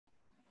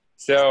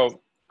So,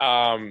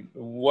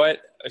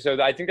 so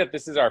I think that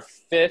this is our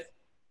fifth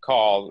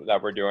call that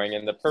we're doing,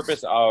 and the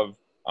purpose of,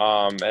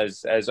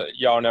 as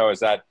y'all know, is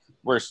that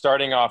we're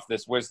starting off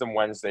this Wisdom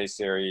Wednesday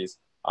series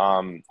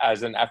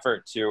as an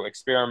effort to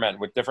experiment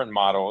with different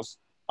models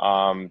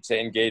to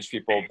engage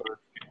people,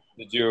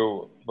 to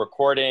do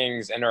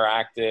recordings,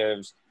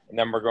 interactives, and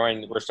then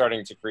we're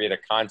starting to create a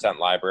content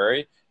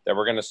library that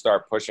we're going to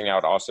start pushing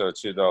out also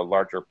to the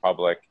larger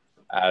public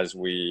as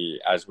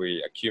we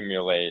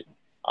accumulate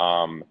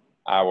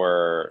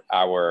our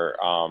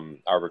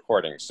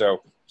recordings.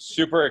 So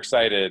super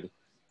excited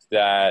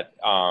that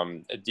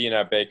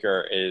Dina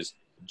Baker is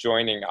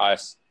joining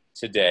us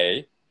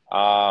today.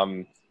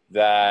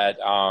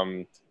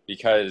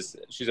 Because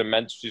she's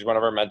one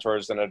of our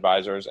mentors and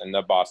advisors in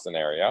the Boston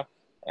area.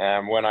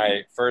 And when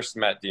I first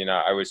met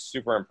Dina, I was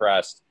super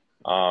impressed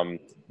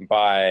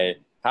by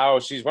how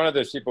she's one of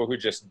those people who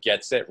just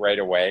gets it right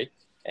away,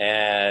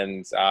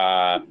 and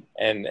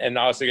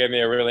also gave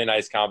me a really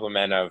nice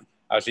compliment of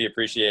how she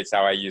appreciates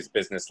how I use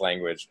business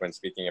language when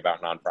speaking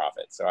about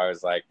nonprofits. So I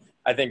was like,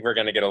 I think we're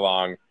going to get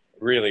along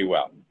really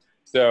well.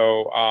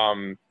 So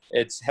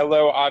it's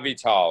hello,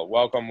 Avital.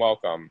 Welcome,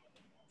 welcome.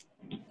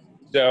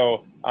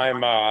 So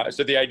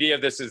so the idea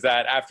of this is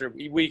that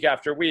week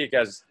after week,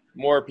 as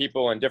more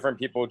people and different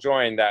people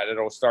join, that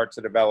it'll start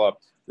to develop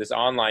this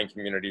online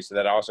community, so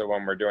that also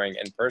when we're doing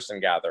in-person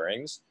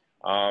gatherings,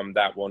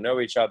 that we'll know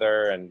each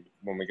other, and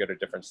when we go to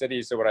different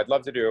cities. So what I'd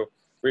love to do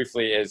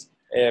briefly is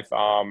if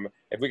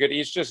we could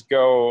each just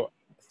go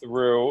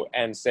through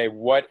and say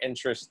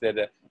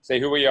say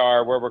who we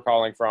are, where we're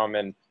calling from,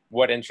 and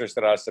what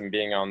interested us in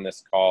being on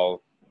this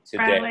call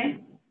today.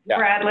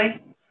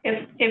 Bradley,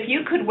 if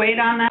you could wait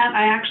on that,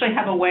 I actually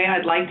have a way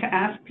I'd like to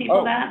ask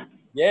people that.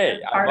 Yay,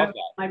 I love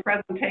that. My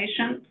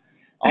presentation.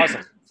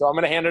 Awesome. So I'm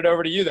going to hand it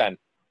over to you then.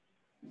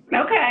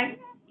 Okay.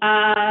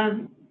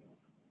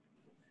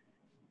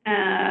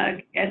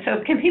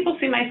 So can people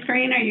see my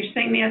screen? Are you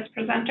seeing me as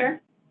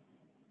presenter?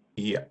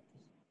 Yeah.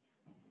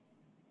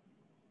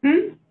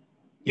 You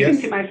Yes. can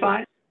see my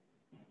slide?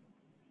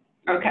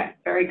 Okay,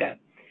 very good.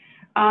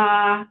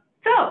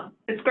 So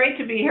it's great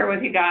to be here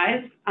with you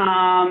guys.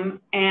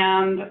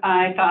 And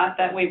I thought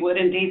that we would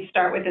indeed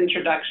start with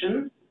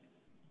introductions.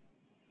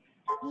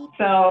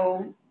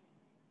 So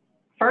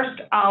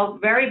first, I'll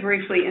very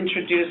briefly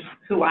introduce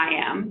who I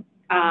am.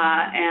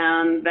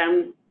 And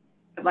then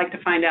I'd like to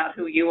find out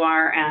who you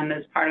are, and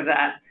as part of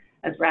that,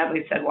 as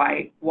Bradley said,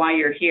 why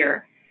you're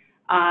here.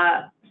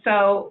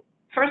 So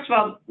first of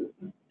all,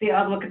 the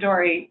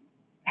obligatory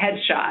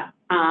headshot.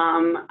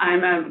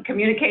 I'm a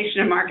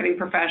communication and marketing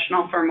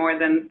professional for more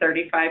than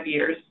 35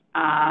 years.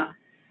 I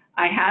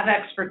have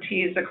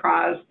expertise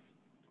across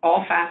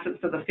all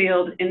facets of the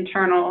field: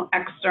 internal,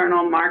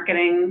 external,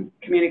 marketing,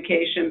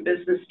 communication,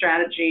 business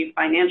strategy,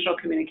 financial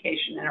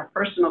communication,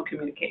 interpersonal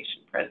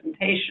communication,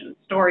 presentation,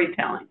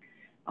 storytelling,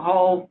 the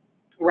whole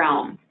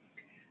realm.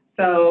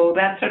 So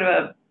that's sort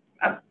of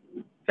a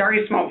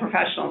very small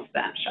professional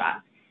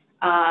snapshot.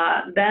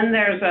 Then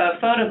there's a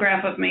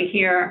photograph of me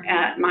here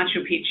at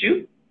Machu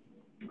Picchu,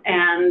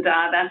 and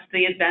that's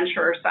the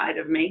adventurer side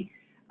of me.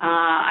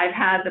 I've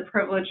had the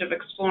privilege of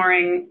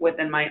exploring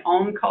within my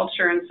own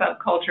culture and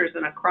subcultures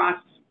and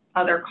across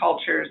other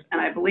cultures,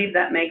 and I believe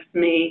that makes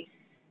me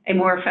a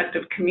more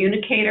effective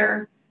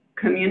communicator,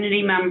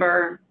 community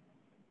member,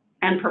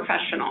 and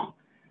professional.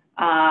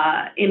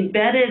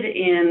 Embedded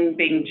in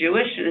being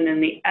Jewish and in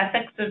the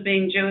ethics of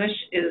being Jewish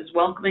is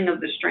welcoming of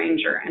the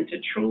stranger, and to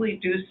truly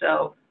do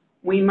so,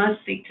 we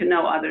must seek to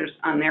know others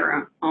on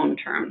their own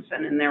terms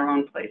and in their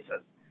own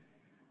places.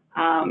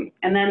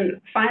 And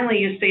then finally,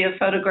 you see a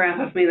photograph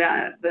of me,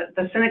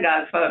 the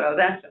synagogue photo.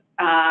 That's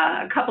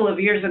a couple of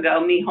years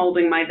ago, me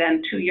holding my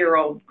then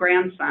 2-year-old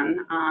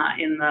grandson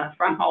in the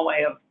front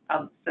hallway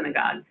of the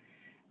synagogue.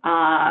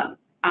 I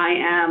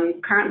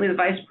am currently the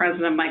vice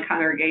president of my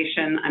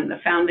congregation. I'm the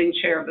founding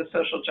chair of the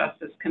Social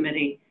Justice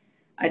Committee.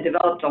 I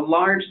developed a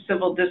large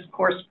civil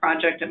discourse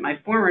project at my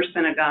former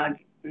synagogue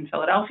in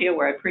Philadelphia,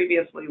 where I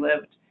previously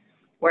lived,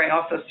 where I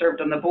also served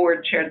on the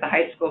board, chaired the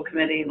high school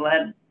committee,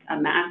 led a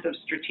massive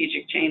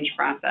strategic change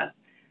process.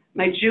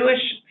 My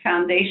Jewish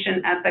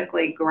foundation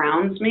ethically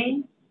grounds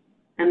me,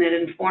 and it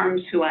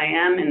informs who I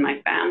am in my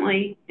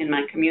family, in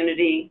my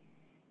community,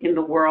 in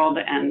the world,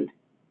 and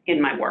in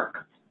my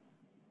work.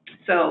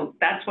 So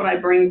that's what I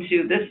bring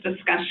to this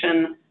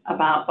discussion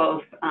about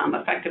both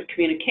effective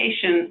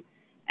communication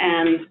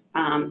and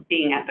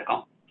being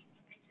ethical.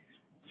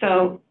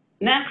 So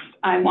next,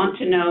 I want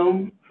to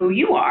know who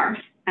you are.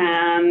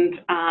 And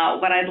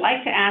what I'd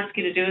like to ask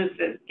you to do is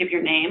to give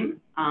your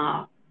name.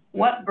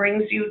 What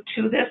brings you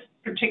to this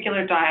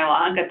particular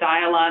dialogue, a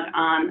dialogue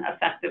on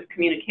effective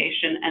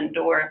communication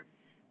and/or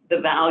the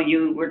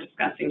value we're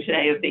discussing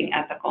today of being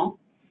ethical,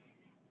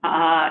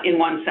 in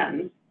one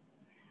sentence.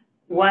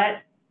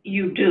 What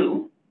you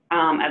do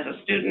as a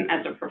student,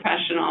 as a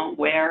professional,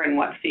 where and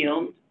what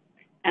field.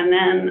 And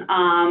then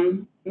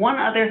one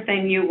other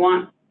thing you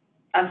want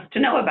us to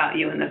know about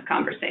you in this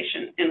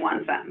conversation in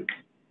one sentence.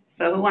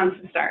 So who wants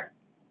to start?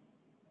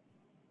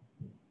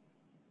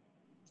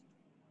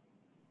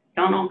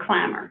 don't all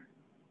clamor.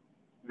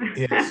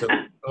 Yeah, so,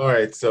 all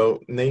right, so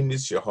name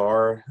is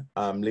Shahar.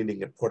 I'm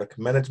leading a product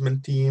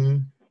management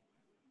team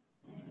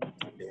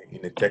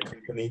in a tech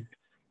company,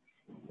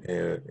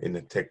 in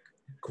a tech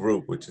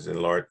group, which is in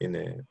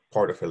a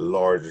part of a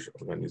large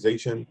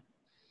organization,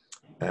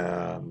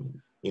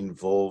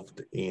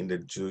 involved in the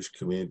Jewish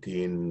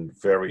community in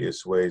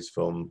various ways,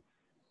 from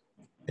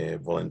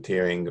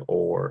volunteering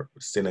or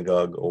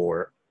synagogue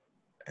or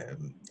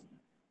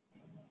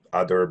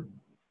other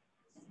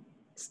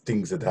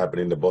things that happen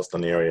in the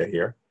Boston area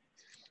here.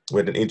 We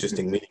had an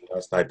interesting meeting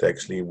last night,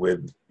 actually,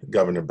 with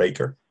Governor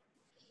Baker.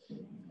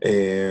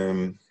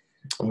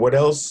 What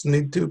else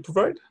need to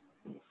provide?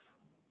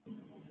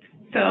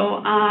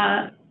 So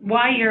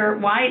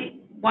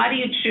why do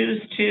you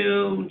choose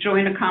to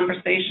join a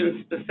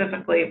conversation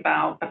specifically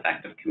about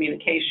effective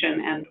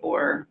communication and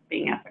or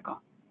being ethical,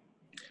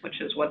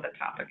 which is what the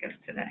topic is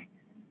today?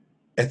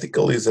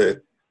 Ethical is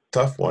a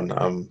tough one.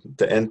 I'm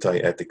the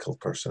anti-ethical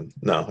person.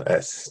 No,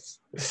 it's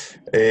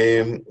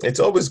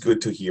always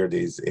good to hear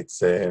these.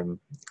 It's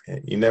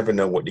you never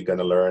know what you're going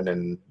to learn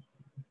and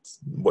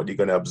what you're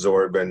going to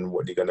absorb and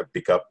what you're going to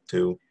pick up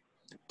to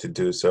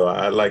do. So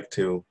I like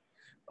to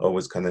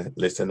always kind of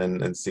listen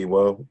and see,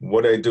 well,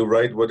 what do I do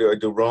right? What do I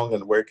do wrong?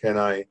 And where can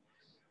I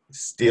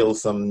steal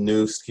some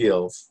new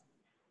skills?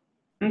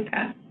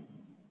 Okay.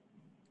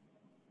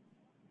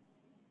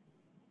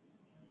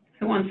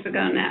 Who wants to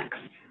go next?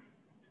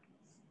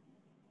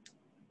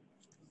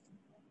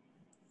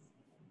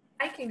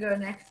 I can go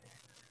next.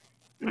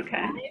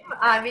 Okay.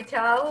 I'm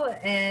Avital,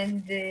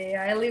 and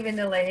I live in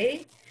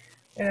LA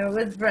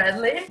with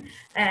Bradley.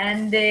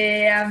 And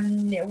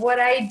what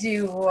I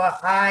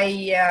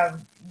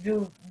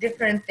do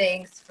different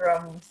things,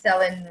 from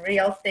selling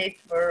real estate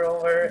for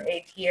over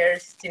 8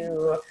 years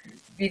to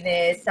being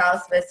a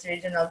Southwest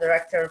Regional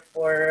Director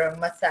for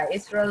Masa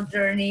Israel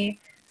Journey,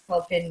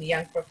 helping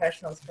young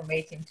professionals from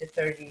 18 to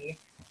 30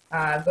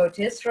 go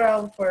to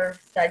Israel for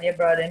study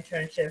abroad,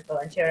 internship,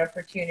 volunteer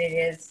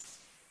opportunities.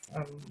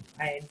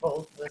 I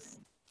involved with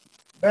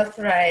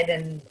Birthright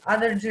and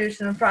other Jewish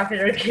nonprofit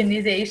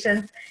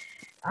organizations.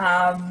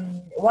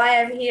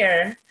 Why I'm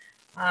here?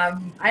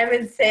 I'm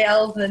in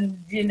sales and,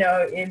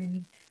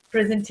 in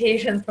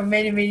presentations for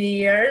many, many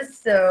years.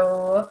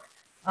 So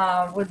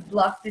would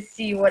love to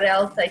see what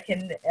else I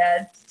can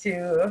add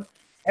to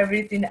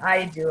everything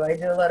I do. I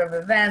do a lot of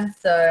events.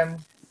 So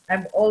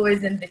I'm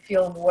always in the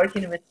field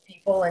working with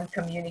people and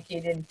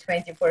communicating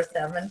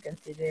 24/7,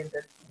 considering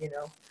that,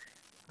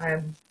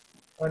 I'm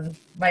on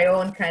my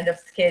own kind of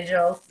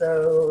schedule,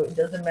 so it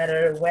doesn't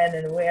matter when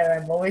and where,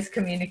 I'm always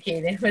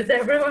communicating with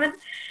everyone.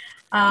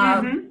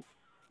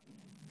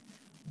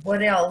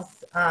 What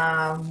else?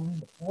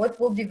 What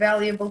will be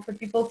valuable for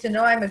people to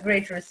know? I'm a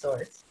great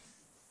resource.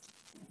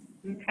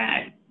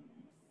 Okay.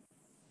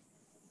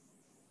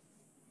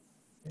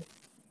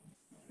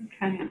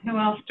 Okay, and who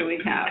else do we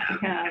have? We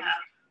have,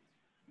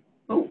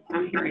 oh,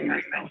 I'm hearing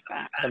myself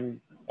back. And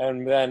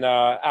then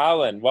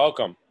Alan,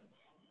 welcome.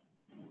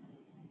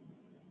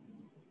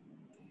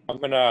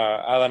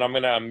 Alan, I'm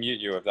gonna unmute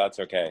you if that's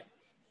okay.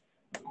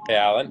 Hey,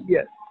 Alan.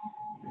 Yes.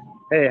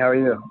 Hey, how are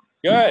you?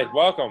 Good.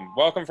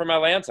 Welcome from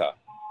Atlanta.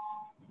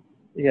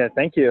 Yeah,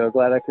 thank you.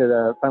 Glad I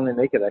could finally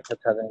make it. I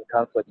kept having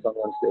conflicts on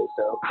Wednesday,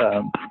 so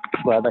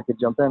glad I could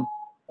jump in.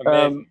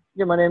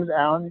 Yeah, my name is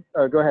Alan.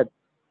 Go ahead.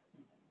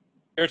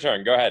 Your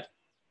turn. Go ahead.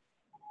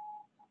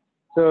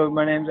 So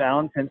my name's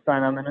Alan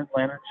Pinstein. I'm in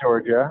Atlanta,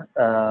 Georgia.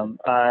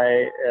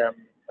 I am,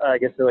 I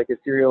guess, like a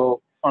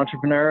serial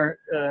entrepreneur,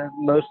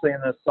 mostly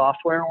in the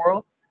software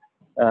world,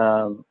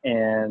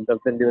 and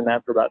I've been doing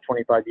that for about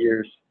 25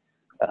 years.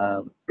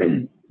 I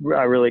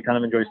really kind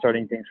of enjoy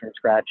starting things from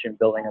scratch and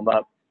building them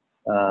up.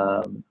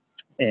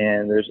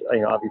 And there's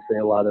obviously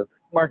a lot of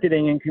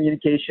marketing and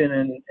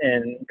communication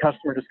and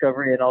customer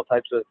discovery and all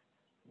types of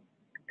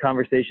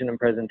conversation and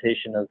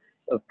presentation of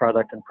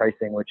product and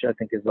pricing, which I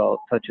think is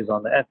all touches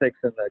on the ethics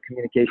and the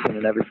communication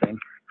and everything.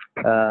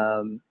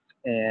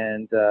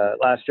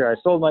 Last year I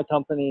sold my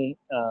company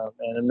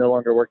and I'm no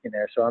longer working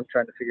there, so I'm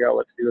trying to figure out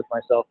what to do with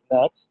myself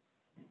next.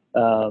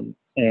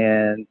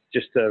 And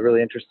just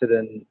really interested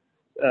in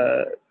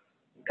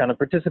kind of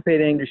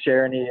participating to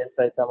share any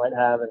insights I might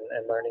have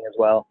and learning as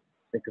well.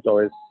 I think there's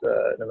always,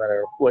 no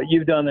matter what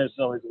you've done, there's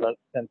always about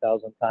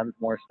 10,000 times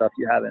more stuff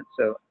you haven't.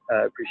 So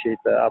I appreciate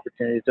the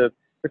opportunity to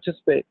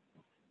participate.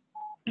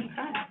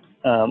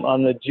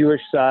 On the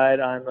Jewish side,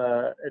 I'm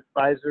an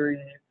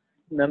advisory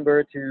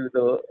member to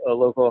the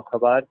local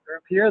Chabad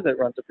group here that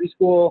runs a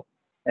preschool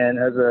and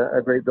has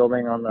a great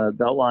building on the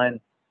Beltline.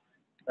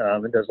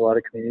 It does a lot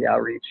of community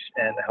outreach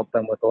and help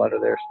them with a lot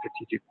of their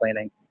strategic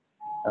planning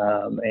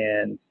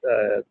and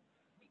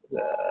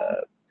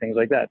things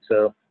like that.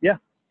 So yeah,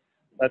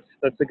 that's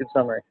a good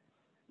summary.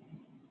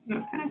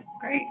 Okay,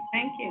 great,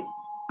 thank you.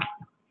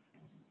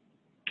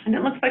 And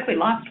it looks like we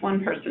lost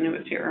one person who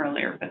was here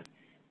earlier, but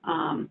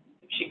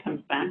if she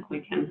comes back, we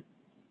can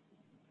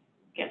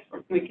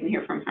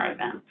hear from her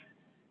then.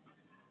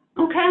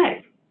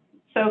 Okay,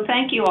 so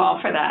thank you all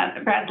for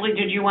that. Bradley,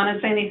 did you want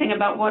to say anything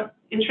about what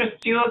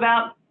interests you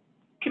about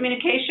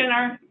communication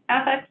or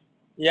ethics?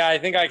 Yeah, I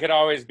think I could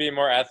always be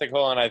more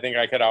ethical, and I think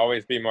I could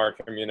always be more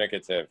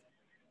communicative.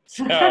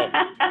 So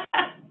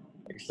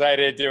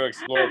excited to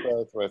explore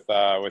both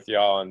with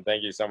y'all, and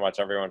thank you so much,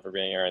 everyone, for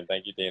being here, and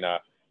thank you, Dina,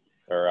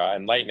 for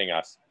enlightening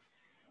us.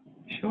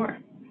 Sure.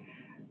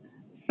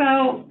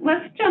 So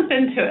let's jump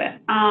into it.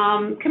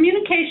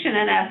 Communication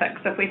and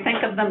ethics, if we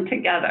think of them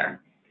together,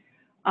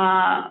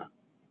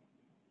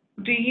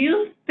 do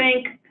you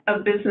think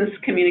of business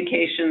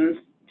communications,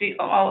 do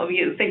all of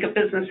you think of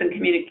business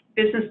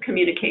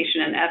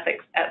communication and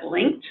ethics at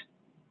linked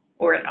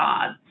or at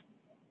odds?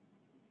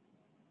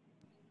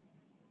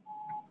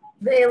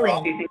 They Do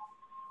link. you think,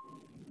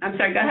 I'm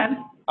sorry, go ahead.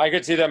 I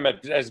could see them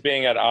as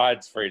being at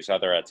odds for each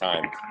other at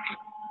times.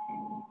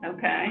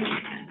 Okay.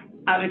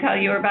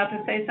 Avital, you were about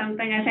to say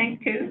something, I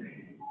think, too?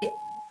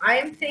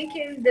 I'm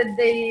thinking that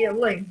they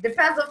link.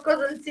 Depends, of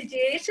course, on the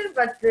situation,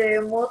 but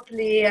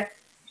mostly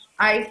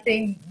I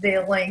think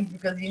they link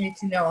because you need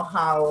to know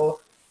how,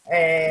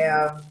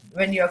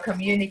 when you're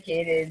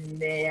communicating,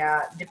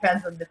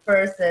 depends on the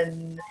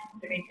person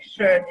to make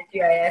sure that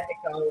you are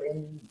ethical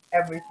in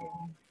everything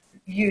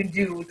you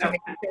do to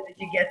make sure that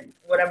you get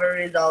whatever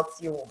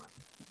results you want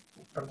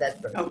from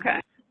that person. Okay.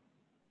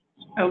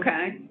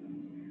 Okay.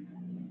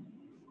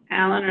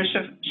 Alan or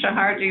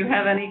Shahar, do you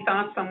have any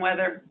thoughts on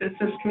whether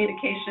business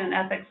communication and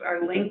ethics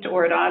are linked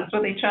or at odds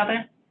with each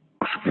other?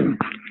 I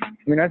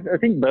mean, I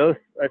think both.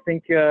 I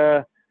think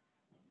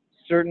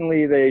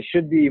certainly they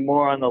should be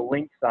more on the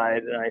link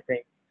side, and I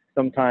think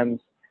sometimes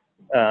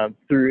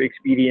through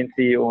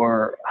expediency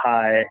or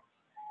high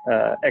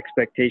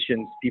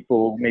expectations,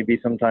 people maybe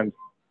sometimes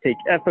take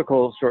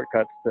ethical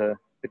shortcuts to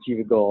achieve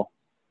a goal.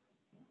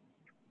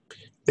 I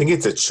think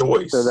it's a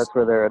choice. So that's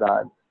where they're at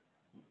odds.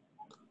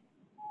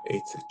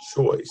 It's a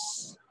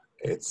choice.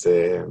 It's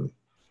they're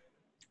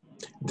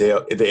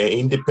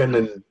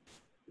independent.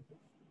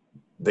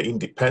 They're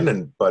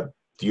independent, but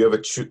do you have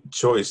a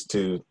choice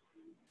to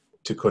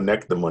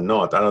connect them or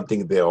not? I don't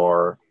think they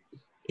are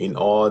in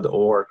odd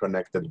or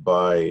connected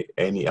by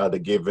any other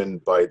given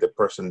by the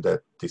person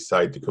that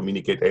decide to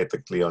communicate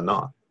ethically or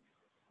not.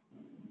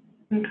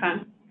 Okay,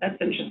 that's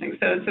interesting.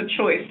 So it's a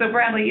choice. So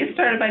Bradley, you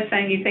started by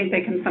saying you think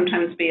they can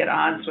sometimes be at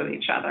odds with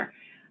each other.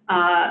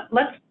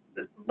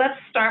 Let's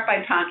start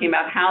by talking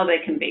about how they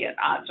can be at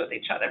odds with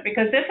each other,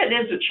 because if it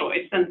is a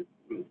choice, then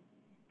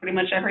pretty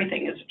much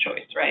everything is a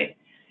choice, right?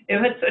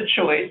 If it's a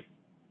choice,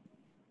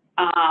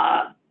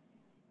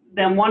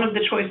 then one of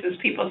the choices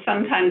people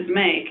sometimes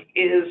make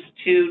is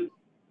to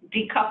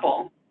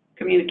decouple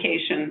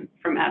communication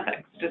from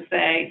ethics, to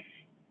say,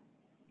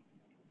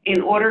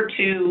 in order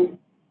to,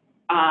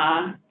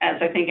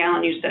 as I think,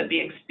 Alan, you said, be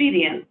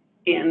expedient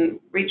in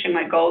reaching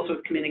my goals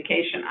with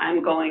communication,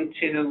 I'm going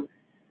to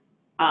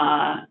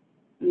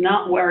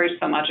not worry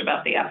so much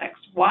about the ethics.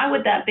 Why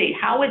would that be?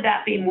 How would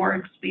that be more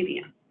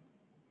expedient?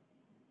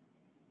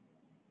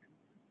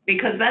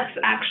 Because that's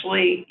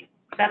actually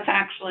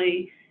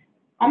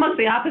almost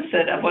the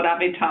opposite of what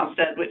Avital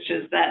said, which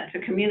is that to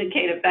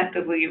communicate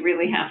effectively, you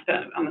really have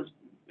to almost,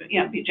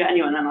 be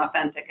genuine and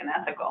authentic and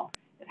ethical.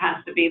 It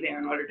has to be there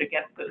in order to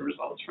get good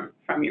results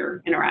from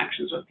your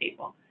interactions with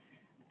people.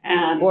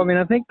 And well, I mean,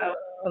 I think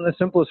on the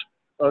simplest,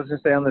 I was going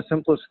to say on the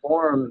simplest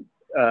form,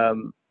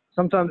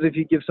 sometimes if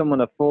you give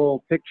someone a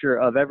full picture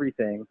of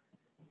everything,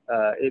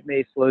 it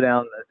may slow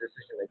down the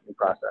decision-making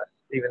process,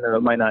 even though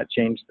it might not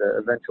change the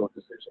eventual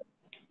decision.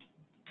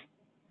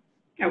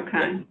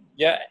 Okay.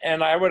 Yeah,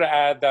 and I would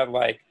add that,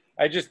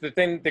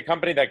 the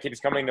company that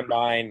keeps coming to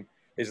mind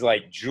is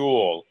like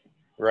Juul,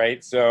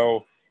 right?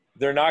 So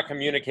they're not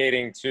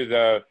communicating to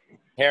the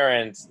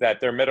parents that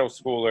their middle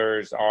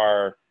schoolers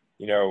are,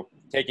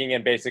 taking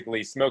in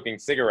basically smoking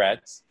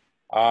cigarettes.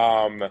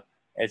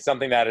 It's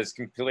something that has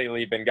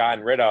completely been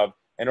gotten rid of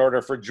in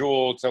order for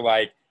Juul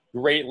to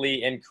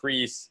greatly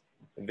increase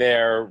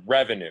their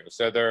revenue.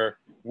 So they're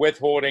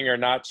withholding or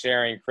not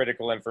sharing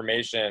critical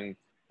information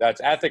that's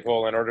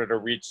ethical in order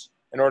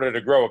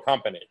to grow a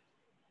company.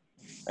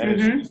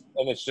 And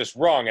it's just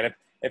wrong. And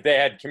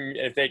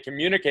if they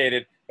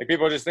communicated,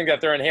 people just think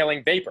that they're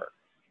inhaling vapor,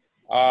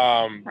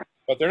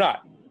 but they're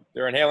not.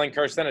 They're inhaling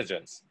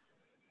carcinogens.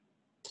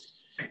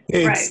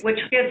 Right, which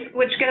gets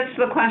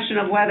to the question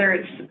of whether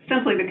it's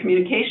simply the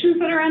communications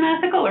that are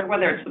unethical or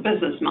whether it's the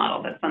business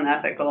model that's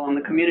unethical and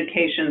the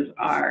communications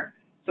are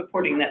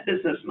supporting that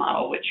business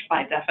model, which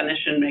by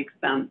definition makes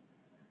them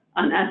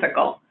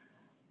unethical.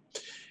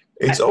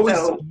 It's always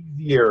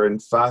easier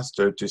and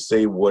faster to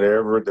say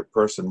whatever the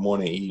person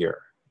want to hear.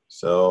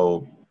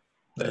 So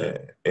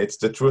it's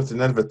the truth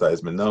in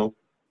advertisement. No,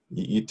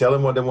 you tell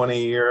them what they want to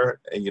hear,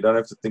 and you don't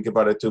have to think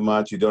about it too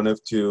much. You don't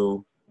have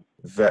to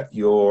vet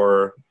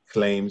your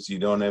claims. You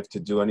don't have to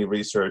do any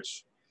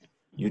research.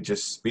 You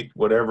just speak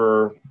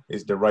whatever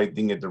is the right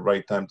thing at the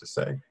right time to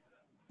say.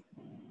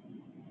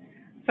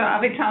 So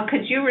Avital,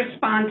 could you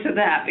respond to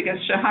that? Because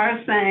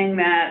Shahar's saying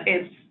that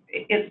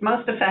it's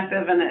most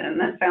effective, and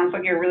that sounds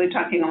like you're really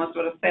talking almost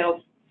about a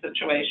sales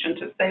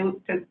situation,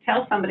 to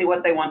tell somebody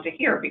what they want to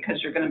hear,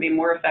 because you're going to be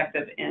more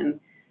effective in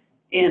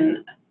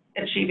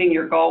achieving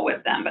your goal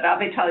with them. But I'll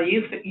be telling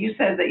you, you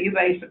said that you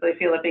basically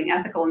feel that being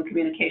ethical in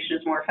communication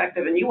is more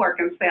effective, and you work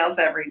in sales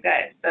every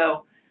day.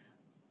 So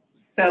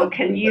Okay,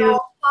 can you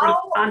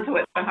respond to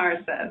what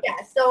Shahar said?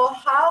 Yeah, so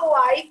how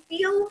I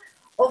feel,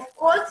 of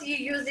course you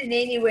use in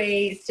any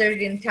way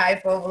certain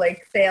type of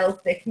like sales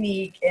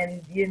technique,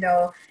 and you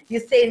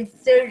say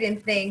certain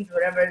things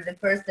whatever the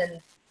person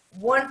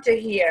want to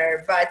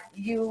hear, but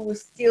you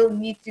still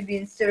need to be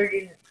in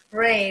certain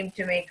frame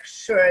to make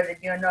sure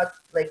that you're not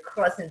like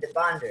crossing the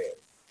boundaries.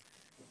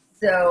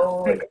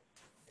 So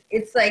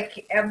it's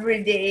like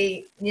every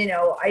day,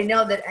 I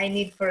know that I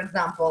need, for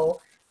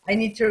example, I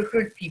need to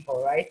recruit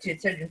people, right, to a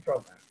certain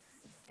program,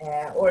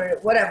 or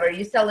whatever,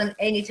 you sell in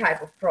any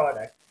type of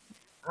product.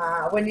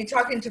 When you're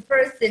talking to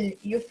person,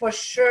 you for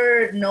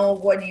sure know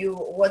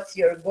what's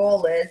your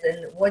goal is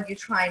and what you're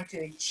trying to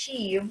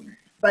achieve,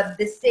 but at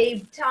the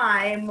same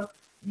time,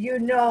 you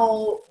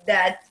know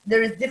that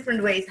there's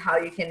different ways how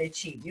you can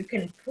achieve. You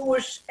can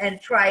push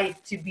and try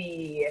to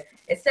be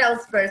a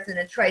salesperson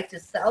and try to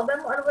sell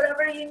them on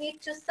whatever you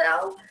need to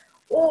sell,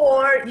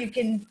 or you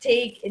can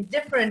take a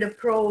different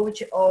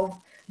approach of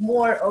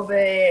more of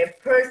a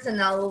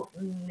personal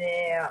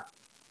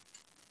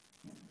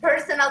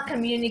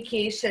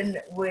communication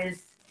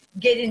with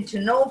getting to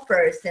know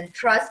person,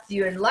 trust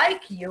you and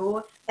like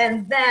you,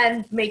 and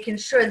then making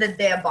sure that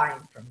they're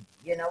buying from you.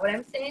 You know what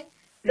I'm saying?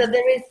 So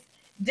there is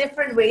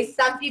different ways.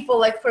 Some people,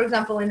 like for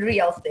example in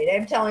real estate,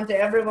 I'm telling to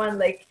everyone,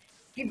 like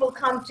people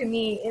come to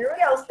me in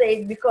real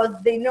estate because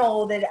they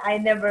know that I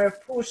never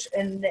push,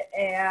 and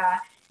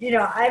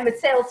I'm a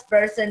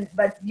salesperson,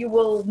 but you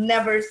will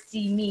never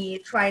see me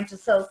trying to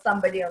sell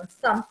somebody on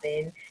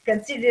something,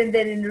 considering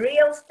that in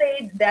real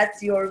estate,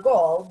 that's your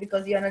goal,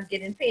 because you're not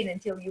getting paid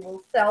until you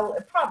will sell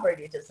a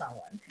property to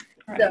someone.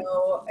 Right.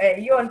 So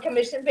you're on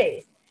commission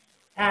based.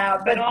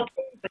 But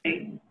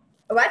ultimately,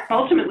 what?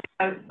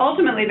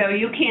 Ultimately, though,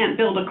 you can't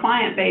build a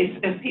client base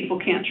if people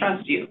can't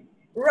trust you.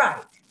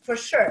 Right, for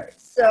sure.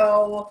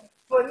 So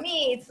for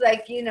me, it's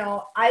like,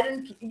 I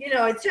don't,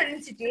 in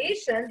certain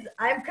situations,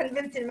 I'm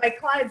convincing my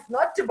clients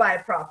not to buy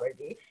a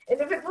property.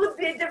 And if it would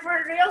be a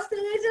different real estate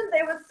agent,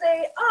 they would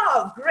say,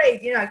 oh,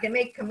 great, I can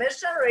make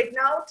commission right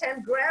now,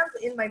 10 grand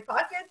in my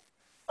pocket.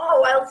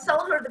 Oh, I'll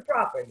sell her the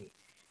property.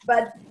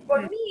 But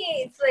for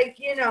me, it's like,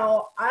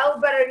 I'll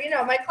better,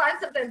 my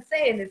clients sometimes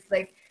saying, it's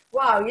like,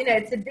 wow,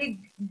 it's a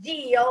big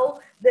deal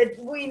that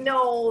we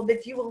know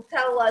that you will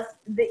tell us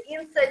the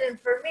inside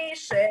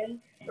information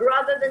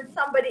rather than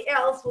somebody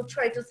else will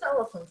try to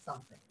sell us on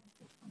something.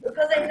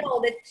 Because I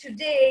know that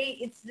today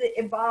it's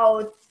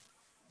about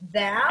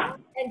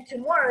them, and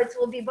tomorrow it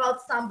will be about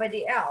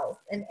somebody else.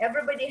 And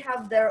everybody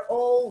have their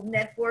own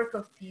network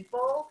of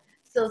people.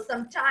 So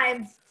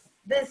sometimes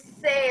this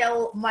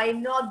sale might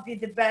not be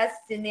the best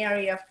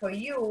scenario for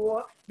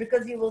you,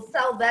 because you will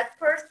sell that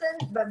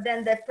person, but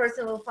then that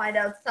person will find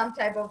out some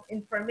type of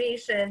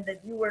information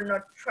that you were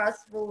not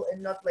trustful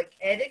and not like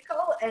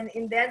ethical. And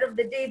in the end of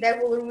the day, that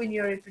will ruin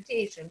your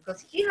reputation,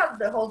 because he has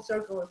the whole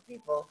circle of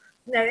people.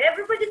 Now,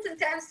 everybody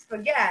sometimes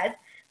forget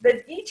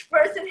that each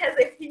person has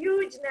a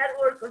huge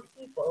network of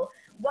people.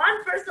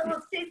 One person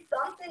will say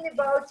something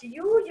about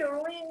you, you're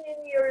ruining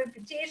your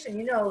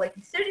reputation. Like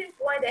at a certain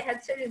point, I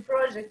had certain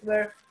projects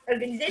where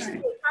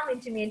organizations were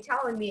coming to me and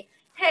telling me,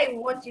 hey, we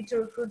want you to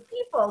recruit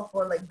people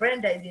for like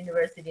Brandeis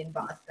University in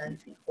Boston,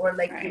 or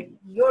like New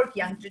York,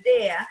 Young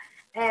Judea.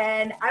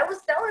 And I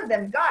was telling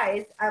them,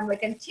 guys, I'm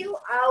like, until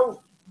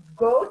I'll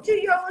go to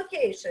your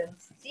location,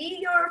 see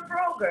your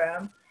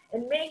program,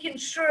 and making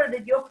sure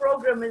that your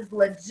program is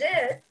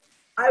legit,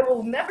 I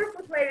will never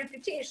put my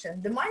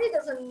reputation. The money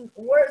doesn't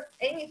worth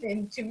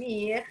anything to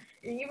me,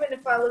 even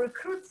if I'll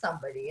recruit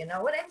somebody, you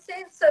know what I'm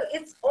saying? So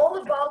it's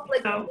all about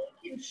like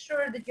making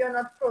sure that you're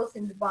not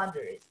crossing the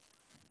boundaries.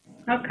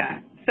 Okay.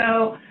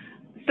 So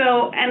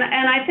and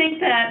I think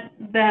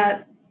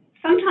that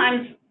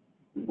sometimes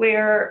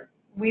where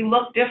we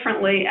look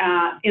differently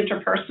at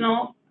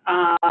interpersonal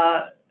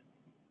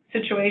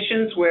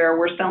situations where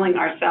we're selling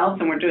ourselves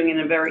and we're doing it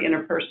in a very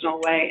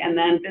interpersonal way, and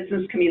then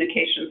business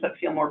communications that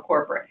feel more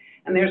corporate.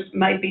 And there's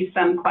might be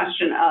some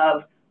question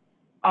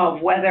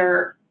of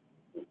whether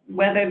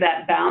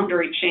that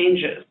boundary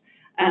changes.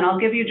 And I'll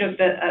give you just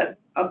a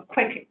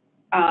quick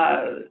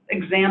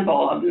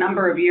example. A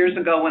number of years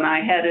ago when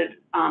I headed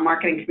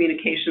marketing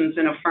communications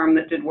in a firm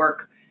that did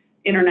work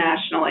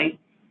internationally,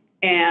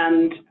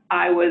 and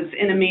I was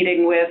in a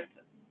meeting with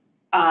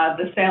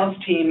the sales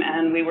team,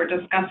 and we were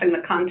discussing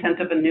the content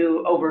of a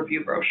new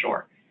overview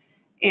brochure.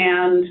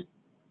 And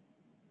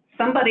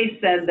somebody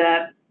said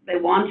that they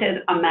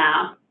wanted a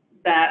map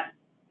that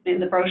in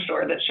the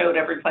brochure that showed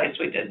every place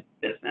we did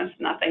business.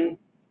 Nothing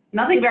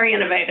very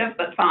innovative,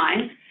 but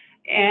fine.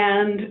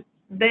 And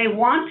they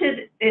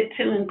wanted it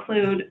to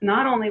include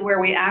not only where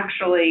we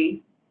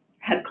actually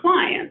had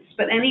clients,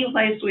 but any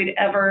place we'd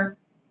ever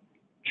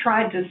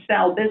tried to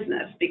sell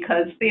business,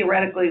 because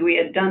theoretically we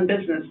had done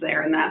business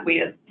there, and that we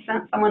had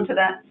sent someone to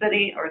that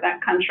city or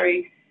that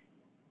country,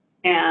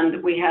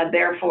 and we had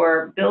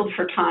therefore billed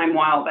for time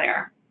while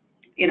there,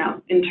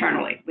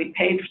 internally. We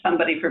paid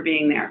somebody for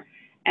being there.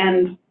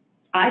 And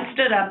I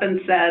stood up and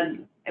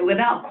said,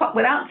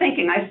 without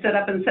thinking, I stood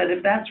up and said,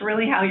 if that's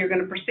really how you're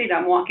going to proceed,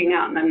 I'm walking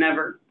out and I'm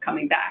never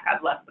coming back.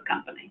 I've left the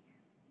company.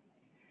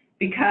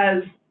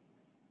 Because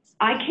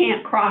I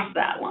can't cross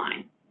that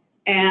line.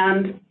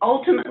 And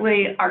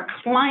ultimately, our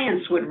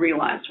clients would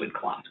realize we'd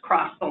cross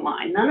the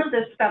line. None of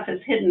this stuff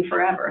is hidden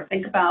forever.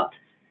 Think about,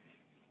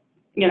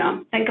 you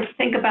know,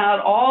 think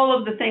about all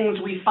of the things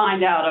we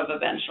find out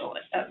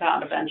eventually,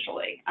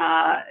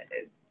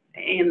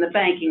 in the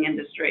banking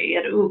industry,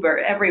 at Uber,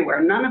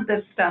 everywhere. None of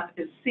this stuff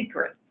is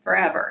secret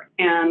forever.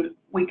 And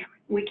we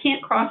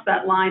can't cross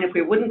that line. If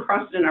we wouldn't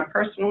cross it in our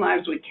personal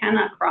lives, we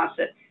cannot cross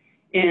it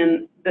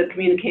in the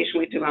communication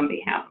we do on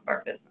behalf of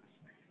our business.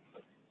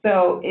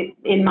 So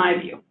in my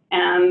view.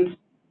 And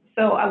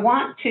so I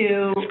want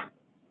to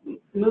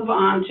move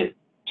on to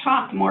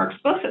talk more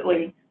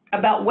explicitly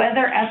about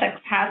whether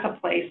ethics has a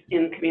place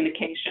in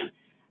communication.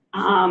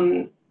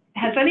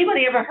 Has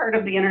anybody ever heard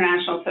of the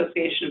International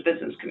Association of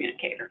Business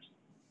Communicators?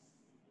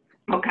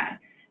 Okay.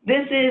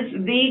 This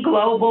is the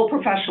global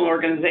professional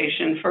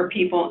organization for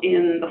people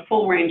in the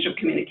full range of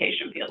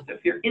communication fields. So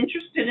if you're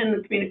interested in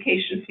the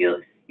communication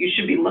field, you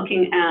should be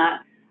looking at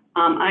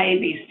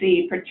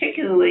IABC,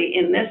 particularly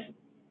in this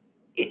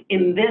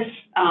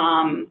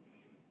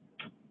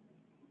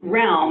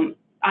realm.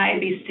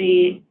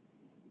 IABC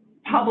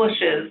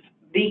publishes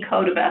the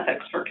Code of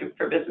Ethics for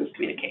Business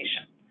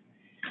Communication.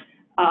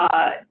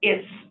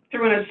 It's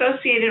through an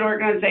associated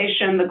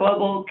organization, the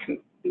Global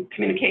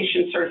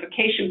Communication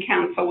Certification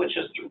Council, which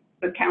is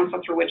the council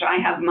through which I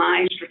have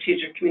my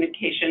Strategic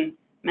Communication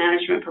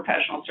Management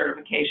Professional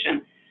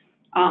certification.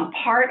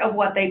 Part of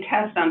what they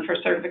test on for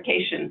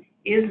certification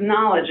is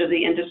knowledge of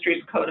the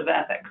industry's Code of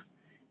Ethics.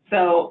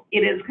 So it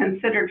is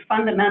considered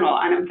fundamental.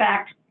 And in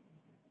fact,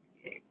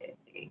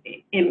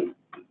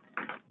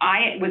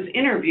 I was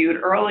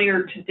interviewed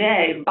earlier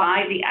today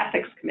by the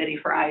ethics committee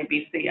for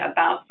IABC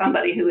about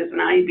somebody who is an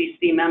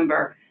IABC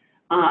member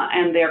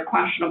and their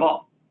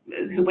questionable,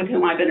 with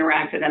whom I've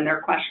interacted, and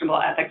their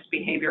questionable ethics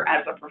behavior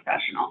as a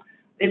professional.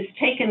 It's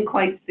taken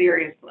quite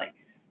seriously.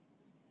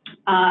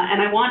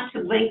 And I want to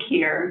link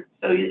here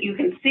so you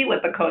can see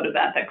what the Code of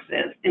Ethics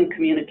is in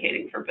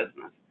communicating for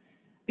business.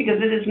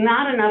 Because it is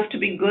not enough to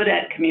be good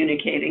at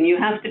communicating. You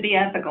have to be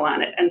ethical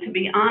on it. And to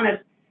be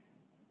honest,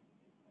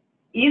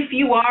 if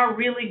you are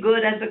really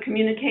good as a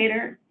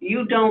communicator,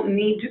 you don't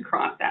need to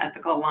cross the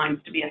ethical lines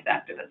to be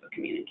effective as a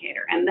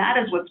communicator. And that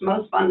is what's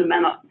most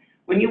fundamental.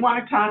 When you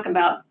want to talk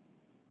about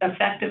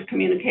effective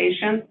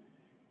communication,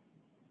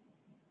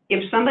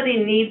 if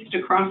somebody needs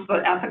to cross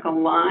the ethical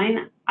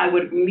line, I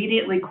would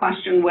immediately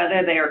question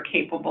whether they are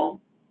capable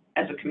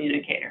as a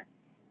communicator.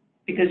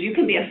 Because you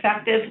can be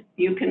effective,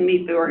 you can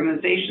meet the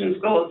organization's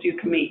goals, you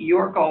can meet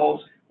your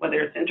goals, whether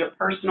it's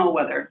interpersonal,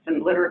 whether it's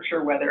in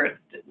literature, whether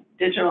it's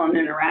digital and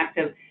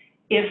interactive,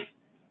 if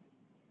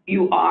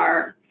you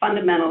are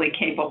fundamentally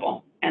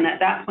capable. And at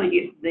that point,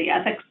 the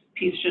ethics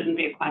piece shouldn't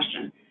be a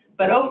question.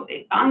 But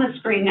on the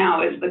screen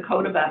now is the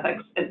Code of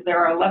Ethics.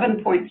 There are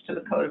 11 points to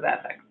the Code of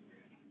Ethics.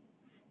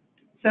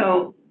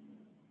 So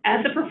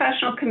as a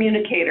professional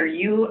communicator,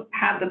 you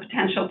have the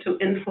potential to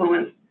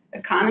influence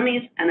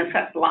economies and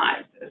affect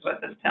lives, is what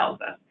this tells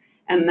us.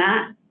 And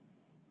that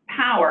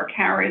power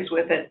carries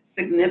with it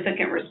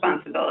significant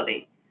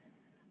responsibility.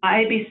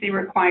 IABC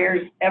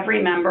requires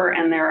every member,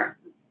 and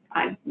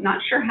I'm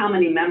not sure how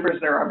many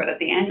members there are, but at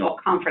the annual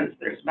conference,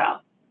 there's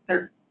about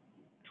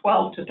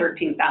 12 to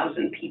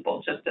 13,000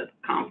 people just at the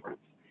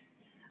conference.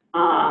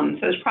 So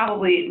there's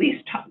probably at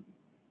least, I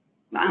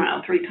don't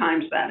know, 3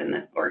 times that in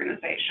the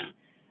organization.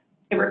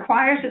 It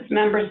requires its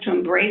members to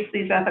embrace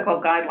these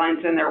ethical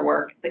guidelines in their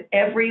work. That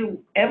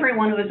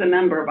everyone who is a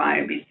member of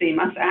IABC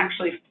must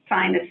actually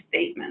sign a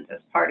statement as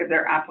part of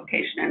their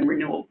application and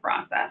renewal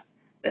process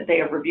that they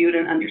have reviewed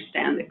and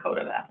understand the Code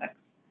of Ethics.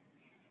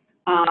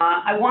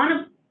 I want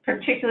to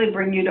particularly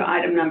bring you to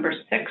item number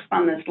 6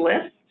 on this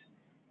list.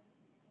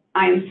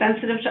 I am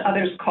sensitive to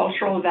others'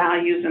 cultural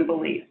values and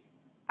beliefs.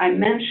 I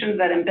mentioned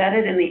that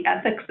embedded in the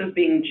ethics of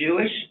being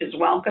Jewish is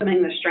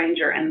welcoming the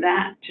stranger, and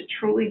that to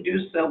truly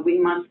do so, we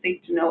must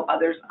seek to know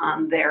others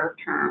on their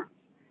terms.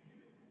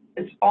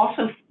 It's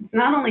also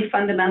not only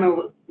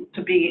fundamental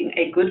to being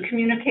a good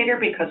communicator,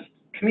 because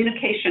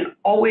communication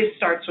always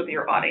starts with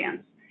your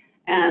audience.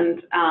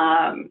 And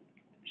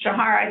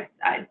Shahar,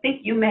 I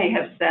think you may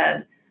have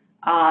said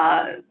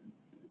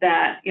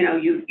that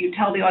you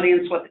tell the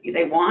audience what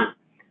they want.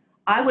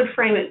 I would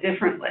frame it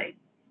differently.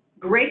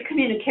 Great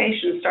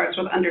communication starts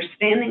with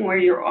understanding where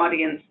your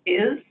audience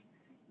is,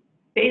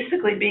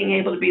 basically being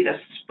able to be the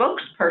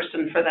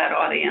spokesperson for that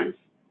audience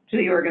to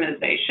the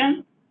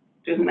organization,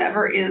 to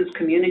whomever is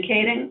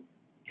communicating,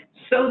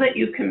 so that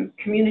you can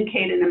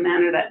communicate in a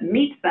manner that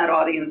meets that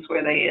audience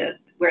where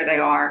they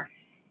are,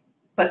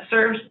 but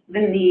serves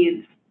the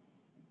needs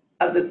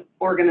of the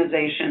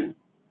organization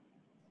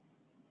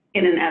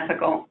in an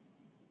ethical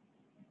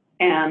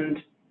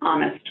and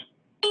honest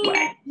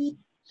way.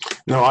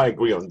 No, I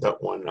agree on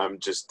that one. I'm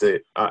just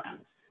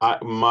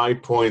my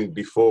point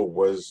before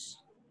was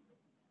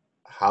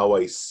how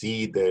I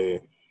see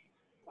the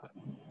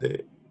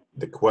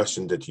the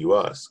question that you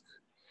ask.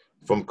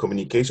 From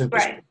communication Right.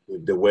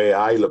 perspective, the way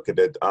I look at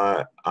it,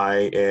 I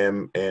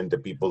am, and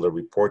the people that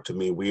report to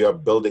me, we are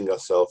building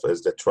ourselves as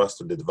the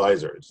trusted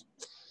advisors.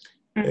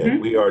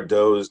 And we are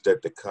those that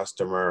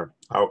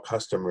our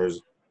customers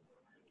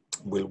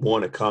will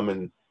want to come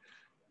and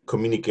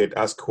communicate,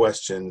 ask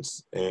questions,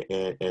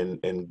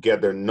 and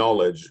gather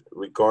knowledge,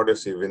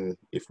 regardless even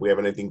if we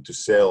have anything to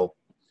sell.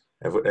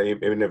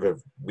 Even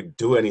if we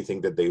do anything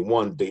that they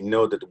want, they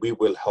know that we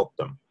will help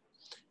them.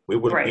 We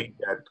will be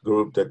that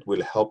group that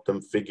will help them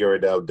figure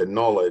it out, the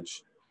knowledge.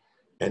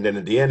 And then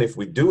at the end, if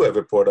we do have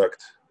a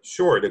product,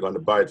 sure, they're going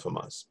to buy it from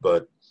us,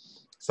 but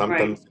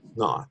sometimes it's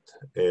not.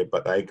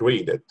 But I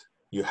agree that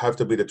you have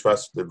to be the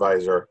trusted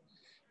advisor.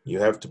 You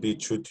have to be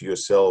true to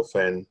yourself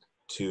and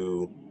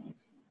to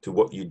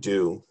what you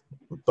do.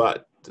 But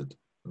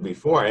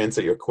before I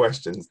answer your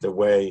questions, the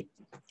way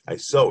I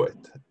saw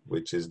it,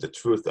 which is the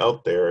truth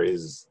out there,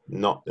 is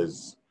not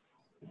as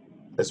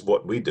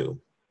what we do.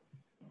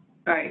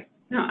 Right.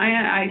 No,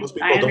 I Most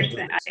people don't do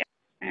understand. this.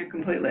 I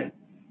completely.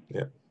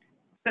 Yeah.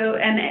 So,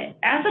 and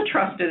as a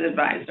trusted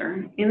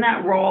advisor, in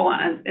that role,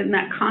 in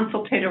that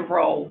consultative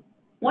role,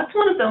 what's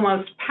one of the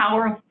most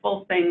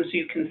powerful things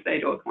you can say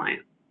to a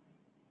client?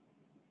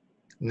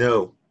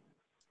 No.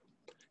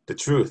 The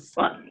truth.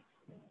 What?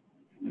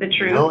 The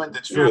truth? No, and the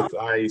truth. No.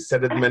 I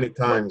said it many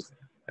times.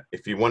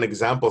 If you want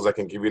examples, I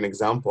can give you an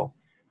example.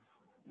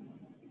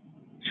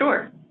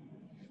 Sure.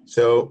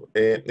 So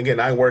again,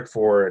 I work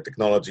for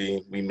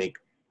technology. We make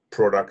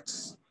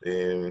products.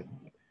 The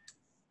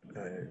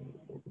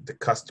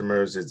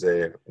customers is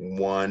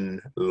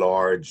one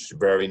large,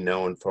 very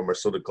known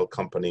pharmaceutical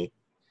company.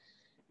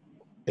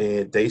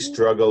 They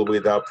struggle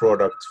with our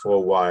product for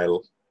a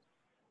while,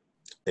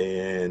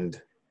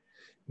 and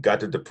got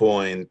to the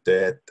point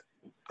that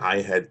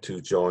I had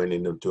to join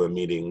into a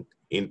meeting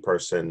in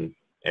person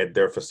at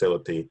their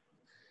facility,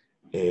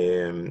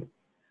 and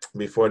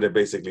before they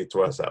basically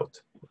throw us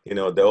out. You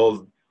know, the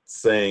old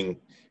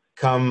saying,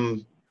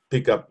 "Come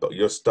pick up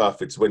your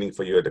stuff; it's waiting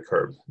for you at the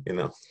curb." You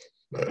know.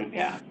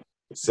 Yeah.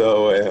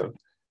 So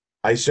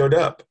I showed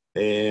up,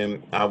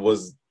 and I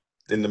was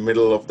in the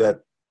middle of that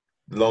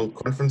long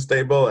conference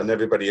table, and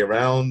everybody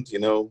around. You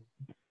know,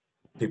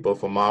 people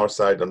from our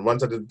side on one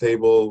side of the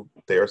table,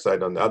 their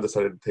side on the other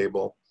side of the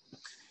table,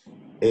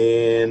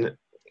 and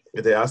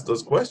they asked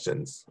those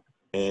questions.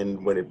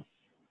 And when it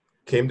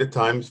came the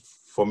time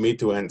for me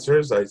to answer,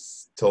 I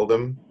told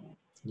them,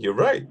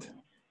 "You're right.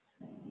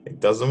 It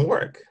doesn't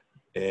work."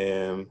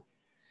 And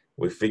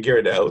we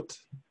figured it out.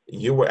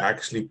 You were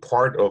actually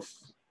part of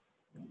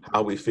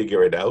how we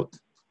figure it out.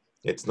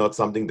 It's not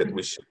something that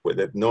we ship with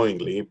it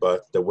knowingly,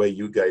 but the way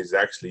you guys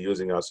actually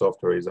using our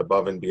software is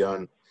above and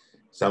beyond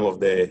some of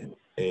the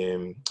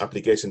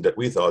applications that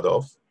we thought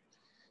of.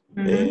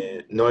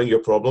 Knowing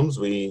your problems,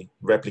 we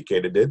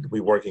replicated it.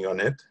 We're working on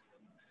it.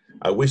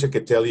 I wish I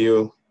could tell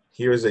you,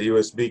 here's a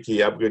USB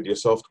key, upgrade your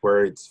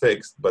software, it's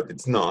fixed, but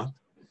it's not.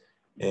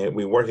 And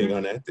we're working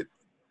on it,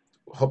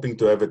 hoping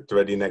to have it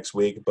ready next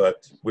week, but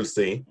we'll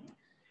see.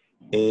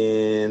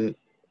 And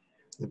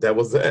that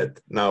was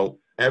it. Now,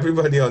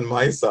 everybody on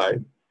my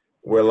side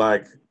were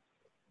like,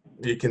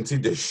 you can see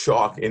the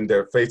shock in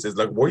their faces,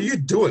 like, what are you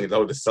doing? You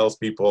know, the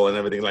salespeople and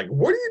everything, like,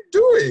 what are you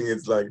doing?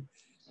 It's like,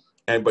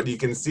 but you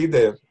can see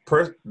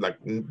like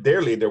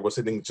their leader was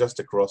sitting just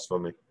across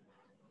from me.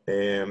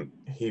 And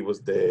he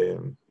was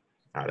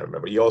I don't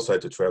remember. He also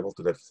had to travel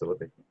to that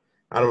facility.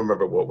 I don't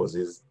remember what was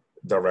his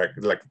direct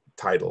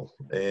title,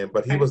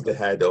 but he was the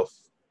head of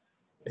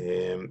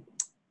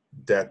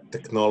that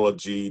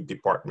technology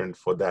department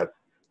for that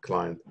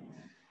client.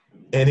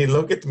 And he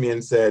looked at me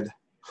and said,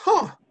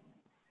 "Huh,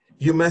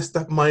 you messed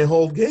up my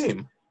whole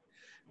game.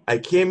 I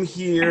came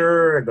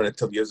here, I'm gonna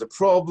tell you there's a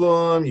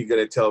problem, you're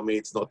gonna tell me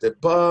it's not a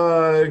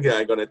bug,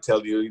 I'm gonna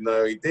tell you,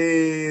 it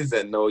is,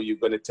 and no,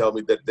 you're gonna tell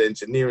me that the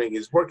engineering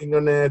is working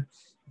on it,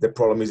 the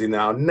problem is in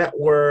our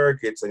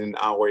network, it's in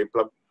our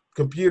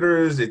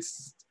computers,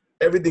 it's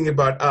everything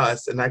about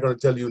us, and I'm gonna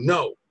tell you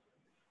no.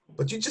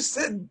 But you just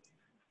said,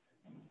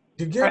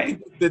 you gave me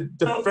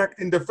the fact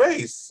in the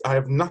face. I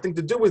have nothing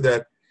to do with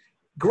that.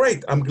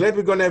 Great, I'm glad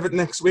we're gonna have it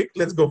next week,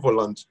 let's go for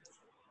lunch."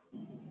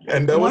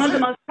 And that was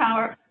it.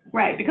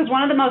 Because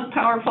one of the most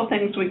powerful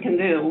things we can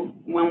do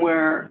when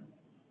we're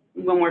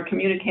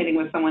communicating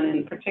with someone,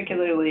 and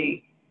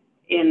particularly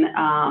in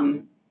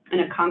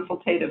a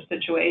consultative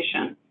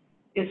situation,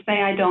 is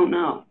say, "I don't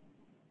know."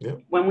 Yeah.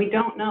 When we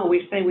don't know,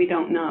 we say we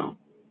don't know.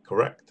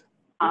 Correct.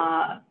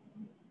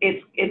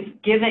 It's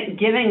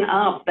giving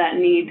up that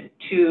need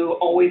to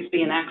always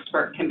be an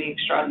expert can be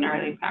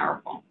extraordinarily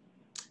powerful.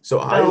 So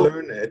I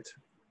learned it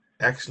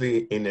actually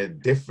in a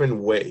different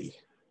way.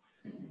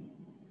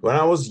 When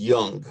I was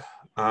young,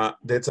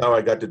 that's how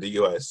I got to the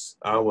US.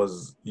 I was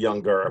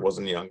younger. I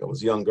wasn't young. I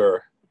was younger.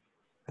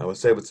 I would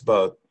say it's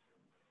about,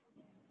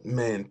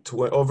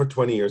 over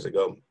 20 years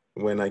ago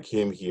when I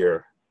came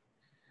here.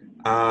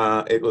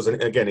 It was,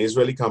 again,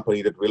 Israeli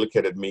company that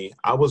relocated me.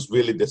 I was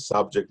really the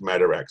subject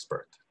matter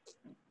expert.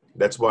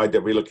 That's why they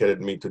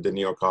relocated me to the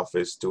New York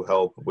office to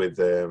help with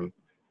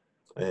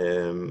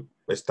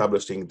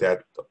establishing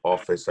that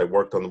office. I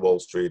worked on Wall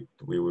Street.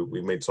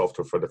 We made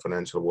software for the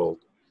financial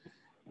world.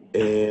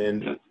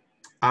 And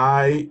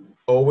I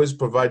always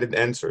provided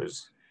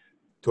answers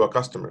to our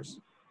customers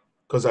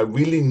because I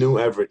really knew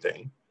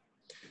everything.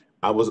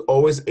 I was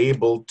always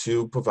able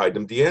to provide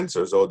them the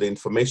answers or the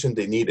information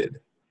they needed.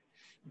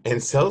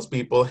 And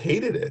salespeople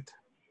hated it.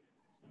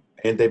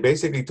 And they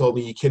basically told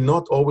me, you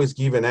cannot always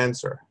give an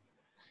answer.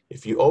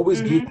 If you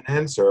always give an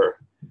answer,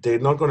 they're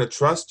not going to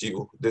trust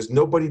you. There's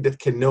nobody that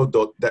can know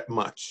that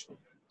much.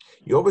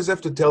 You always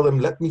have to tell them,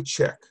 let me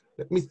check.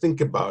 Let me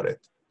think about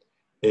it.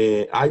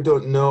 I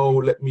don't know.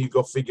 Let me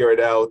go figure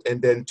it out.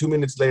 And then 2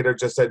 minutes later,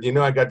 just said, you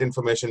know, I got the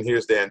information.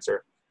 Here's the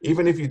answer.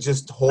 Even if you're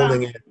just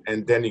holding it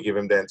and then you give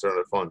them the answer on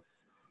the phone.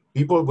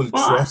 People will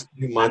trust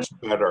you much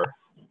better.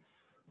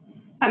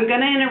 I'm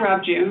going to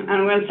interrupt you.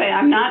 I'm going to say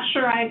I'm not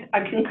sure I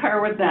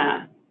concur with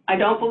that. I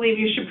don't believe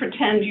you should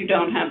pretend you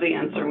don't have the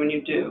answer when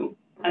you do.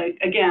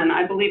 Again,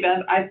 I believe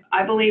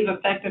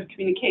effective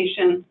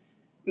communication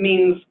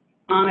means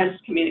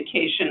honest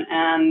communication,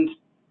 and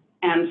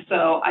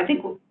so I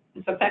think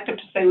it's effective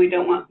to say we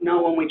don't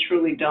know when we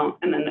truly don't,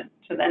 and then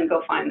to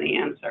go find the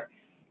answer.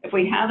 If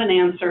we have an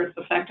answer, it's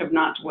effective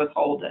not to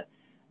withhold it.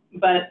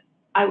 But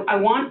I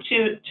want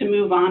to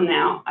move on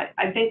now.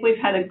 I think we've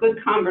had a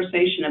good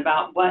conversation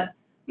about what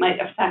might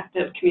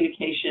effective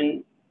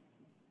communication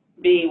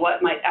be,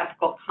 what might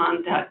ethical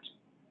conduct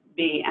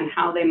be, and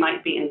how they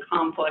might be in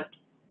conflict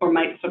or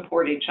might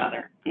support each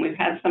other. And we've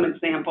had some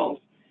examples.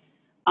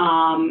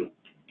 I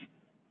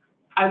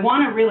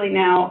want to really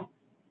now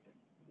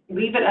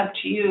leave it up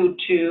to you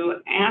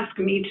to ask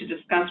me to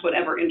discuss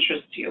whatever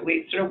interests you.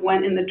 We sort of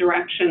went in the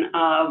direction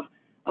of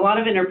a lot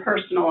of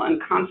interpersonal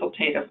and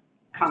consultative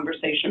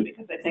conversation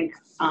because I think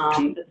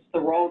it's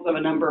the roles of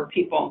a number of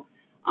people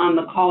on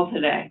the call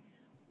today.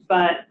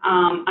 But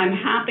I'm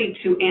happy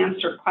to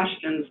answer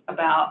questions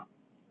about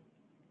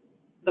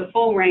the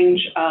full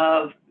range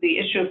of the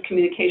issue of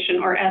communication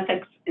or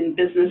ethics in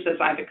business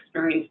as I've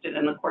experienced it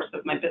in the course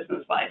of my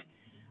business life.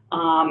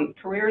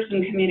 Careers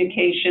in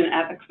communication,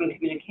 ethics in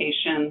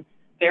communication,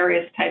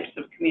 various types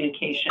of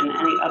communication,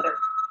 any other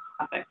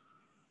topics.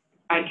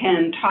 I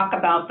can talk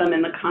about them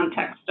in the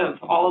context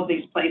of all of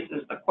these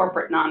places, the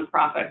corporate,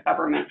 nonprofit,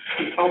 government,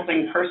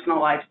 consulting, personal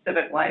life,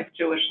 civic life,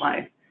 Jewish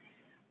life,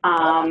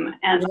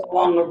 and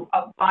along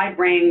a wide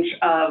range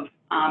of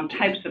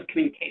types of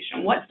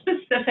communication. What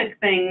specific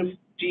things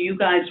do you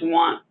guys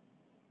want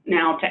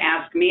now to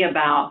ask me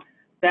about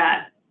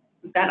that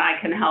I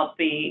can help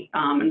be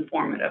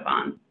informative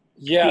on?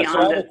 Yeah,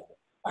 so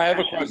I have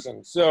a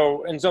question.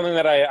 So, and something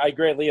that I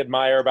greatly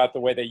admire about the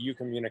way that you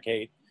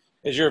communicate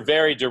is you're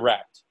very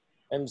direct.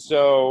 And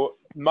so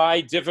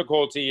my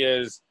difficulty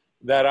is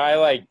that I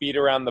like beat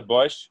around the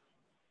bush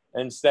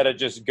instead of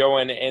just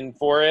going in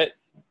for it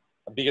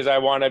because I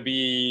want to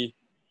be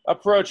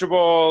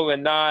approachable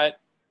and not,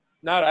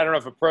 I don't know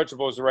if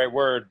approachable is the right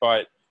word,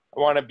 but I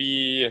want to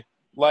be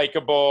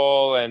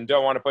likable and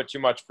don't want to put too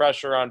much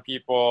pressure on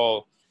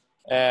people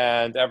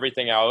and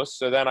everything else.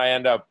 So then I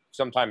end up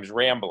sometimes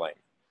rambling.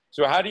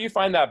 So how do you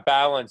find that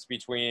balance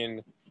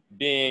between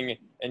being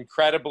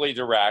incredibly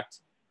direct,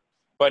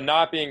 but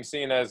not being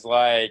seen as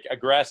like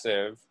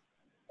aggressive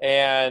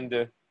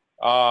and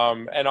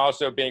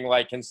also being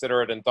like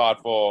considerate and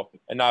thoughtful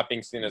and not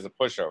being seen as a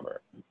pushover?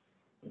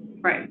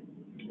 Right.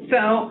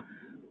 So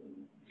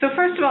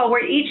first of all,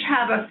 we each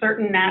have a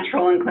certain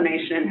natural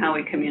inclination in how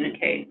we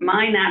communicate.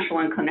 My natural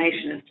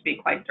inclination is to be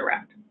quite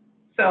direct.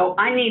 So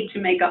I need to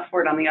make up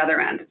for it on the other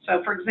end.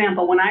 So for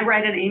example, when I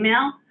write an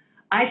email,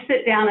 I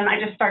sit down and I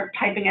just start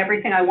typing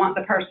everything I want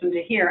the person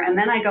to hear. And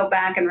then I go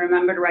back and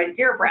remember to write,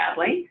 "Dear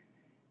Bradley,"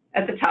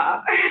 at the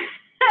top.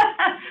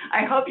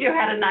 I hope you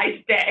had a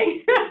nice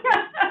day.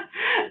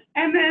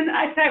 And then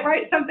I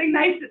write something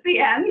nice at the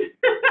end.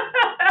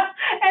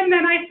 And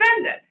then I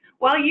send it.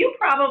 Well, you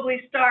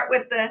probably start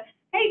with the,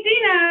 "Hey,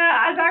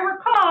 Dina, as I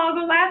recall,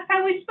 the last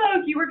time we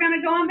spoke, you were going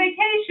to go on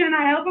vacation.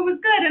 I hope it was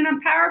good." And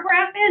a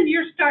paragraph in,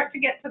 you start to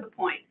get to the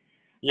point.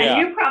 Yeah.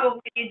 And you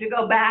probably need to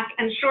go back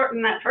and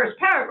shorten that first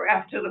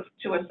paragraph to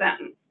a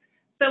sentence.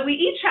 So we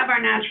each have our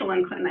natural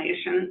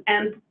inclination,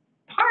 and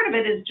part of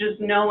it is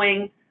just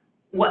knowing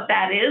what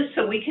that is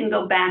so we can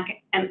go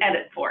back and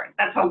edit for it.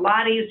 That's a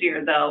lot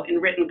easier, though,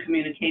 in written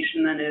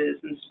communication than it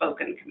is in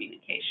spoken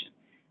communication.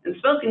 In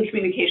spoken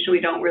communication, we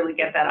don't really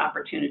get that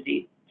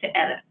opportunity to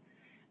edit,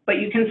 but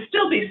you can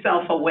still be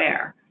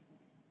self-aware.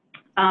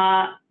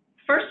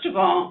 First of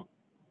all,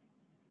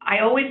 I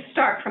always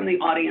start from the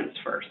audience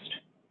first.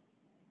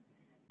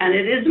 And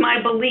it is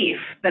my belief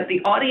that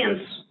the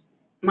audience,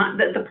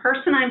 that the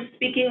person I'm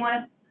speaking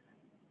with,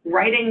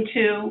 writing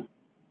to,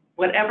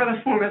 whatever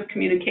the form of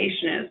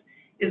communication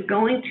is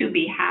going to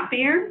be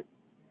happier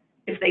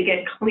if they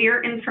get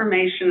clear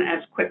information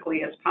as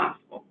quickly as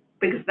possible,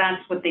 because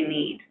that's what they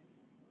need.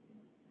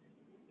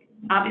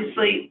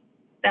 Obviously,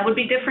 that would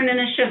be different in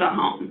a Shiva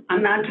home.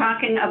 I'm not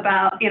talking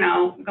about,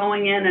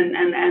 going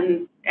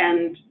in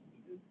and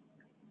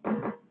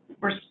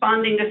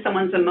responding to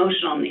someone's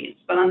emotional needs,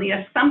 but on the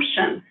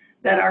assumption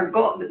that our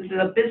goal, this is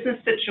a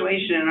business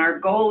situation, and our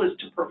goal is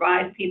to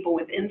provide people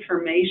with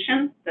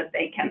information that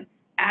they can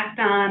act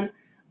on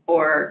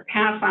or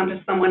pass on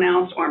to someone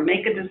else or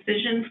make a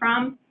decision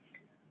from.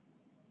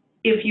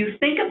 If you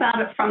think about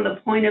it from the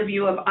point of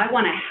view of, I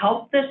want to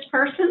help this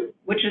person,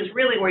 which is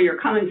really where you're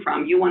coming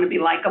from. You want to be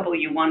likable,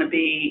 you want to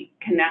be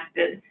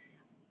connected.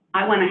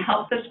 I want to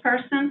help this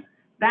person.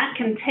 That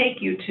can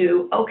take you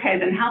to, okay,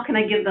 then how can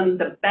I give them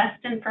the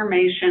best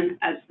information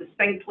as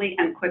succinctly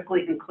and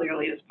quickly and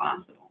clearly as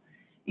possible?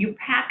 You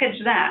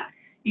package that.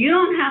 You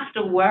don't have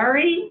to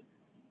worry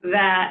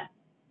that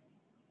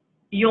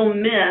you'll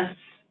miss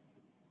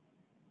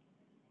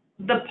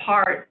the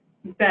part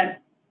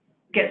that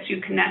gets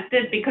you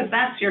connected, because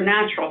that's your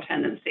natural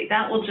tendency.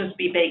 That will just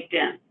be baked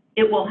in.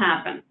 It will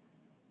happen.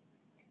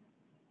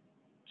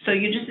 So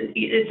you just,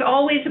 it's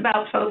always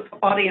about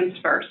audience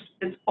first.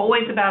 It's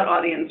always about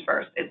audience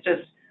first. It's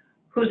just,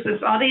 who's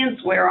this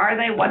audience? Where are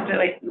they? What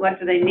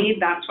do they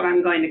need? That's what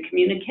I'm going to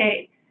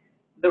communicate.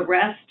 The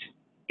rest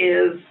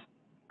is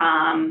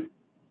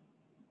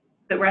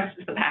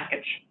the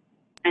package.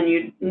 And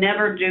you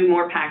never do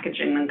more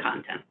packaging than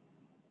content.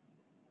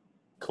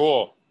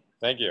 Cool.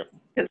 Thank you.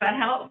 Does that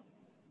help?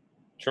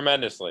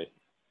 Tremendously.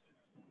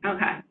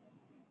 Okay.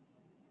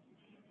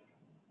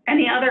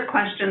 Any other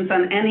questions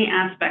on any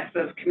aspects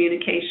of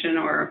communication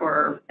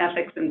or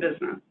ethics in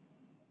business?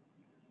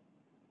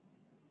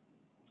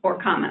 Or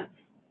comments?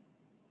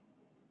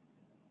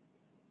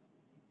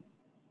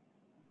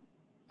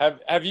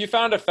 Have you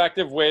found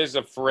effective ways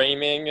of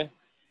framing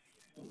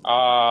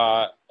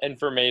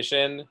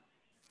information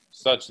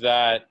such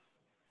that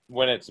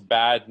when it's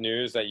bad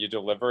news that you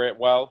deliver it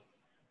well?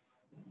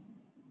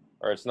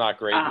 Or it's not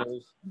great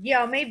news?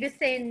 Yeah, maybe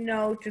saying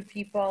no to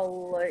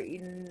people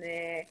in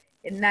a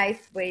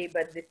nice way,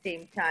 but at the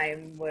same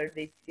time where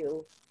they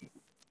still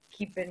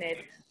keeping it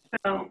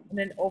in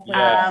an open.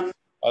 Yeah,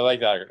 I like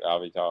that,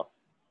 Avital.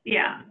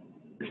 Yeah.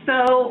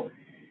 So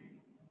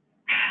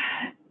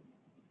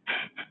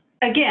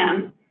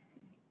again,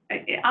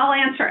 I'll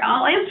answer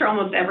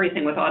almost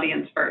everything with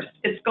audience first.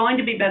 It's going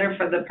to be better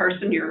for the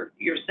person you're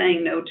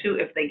saying no to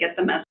if they get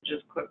the message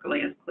as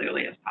quickly, as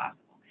clearly as possible.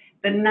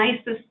 The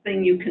nicest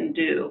thing you can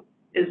do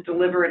is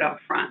deliver it up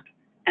front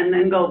and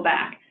then go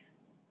back.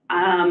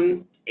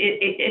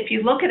 If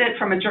you look at it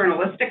from a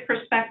journalistic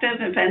perspective,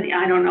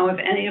 I don't know if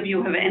any of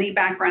you have any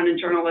background in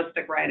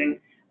journalistic writing,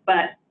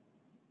 but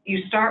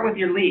you start with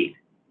your lead.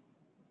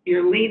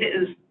 Your lead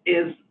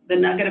is the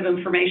nugget of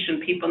information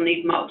people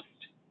need most.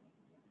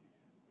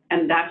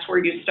 And that's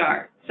where you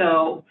start.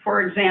 So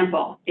for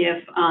example,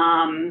 if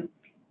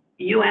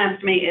you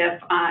asked me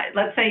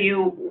let's say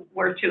you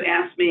were to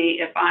ask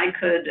me if I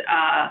could,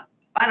 I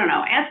don't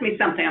know, ask me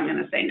something I'm going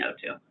to say no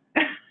to.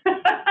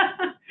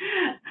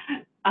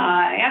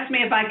 Ask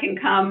me if I can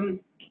come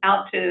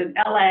out to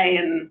LA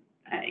and,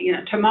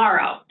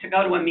 tomorrow to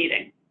go to a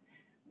meeting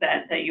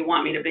that you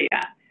want me to be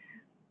at.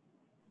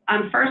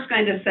 I'm first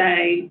going to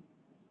say,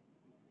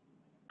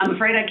 I'm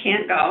afraid I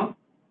can't go.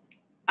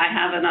 I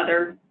have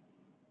another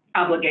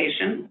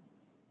obligation.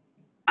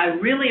 I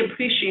really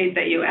appreciate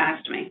that you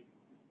asked me.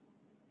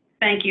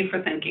 Thank you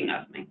for thinking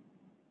of me.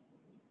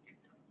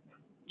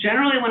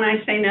 Generally, when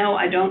I say no,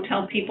 I don't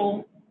tell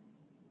people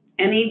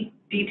any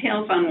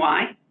details on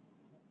why.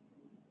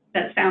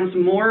 That sounds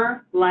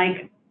more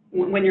like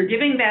when you're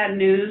giving bad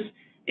news,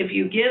 if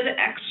you give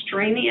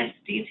extraneous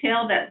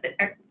detail that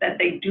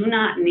they do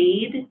not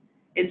need,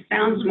 it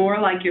sounds more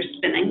like you're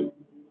spinning.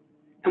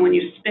 And when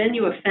you spin,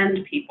 you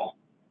offend people.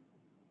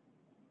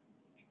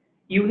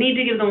 You need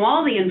to give them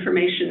all the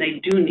information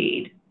they do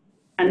need,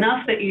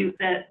 enough that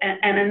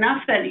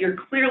enough that you're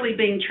clearly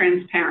being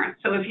transparent.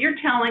 So if you're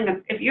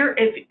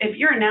if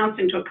you're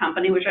announcing to a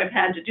company, which I've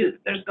had to do, that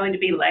there's going to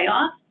be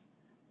layoffs,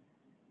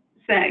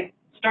 say,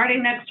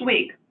 starting next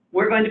week,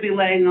 we're going to be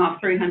laying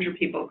off 300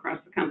 people across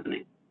the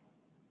company.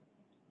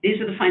 These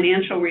are the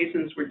financial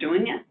reasons we're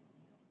doing it.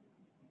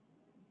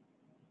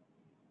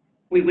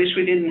 We wish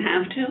we didn't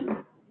have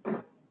to.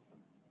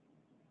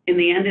 In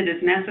the end, it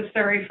is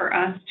necessary for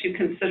us to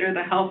consider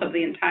the health of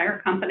the entire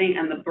company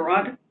and the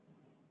broad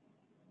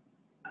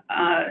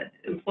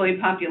employee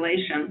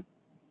population.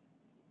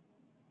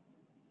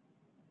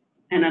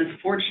 And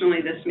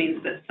unfortunately, this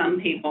means that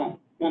some people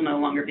will no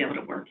longer be able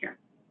to work here.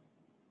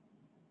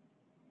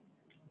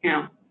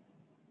 Now,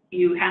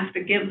 you have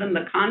to give them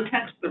the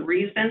context, the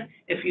reason.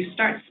 If you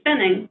start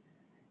spinning,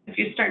 if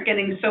you start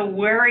getting so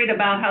worried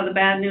about how the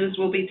bad news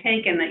will be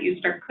taken that you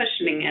start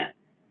cushioning it,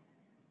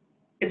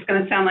 it's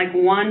going to sound like,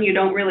 one, you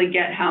don't really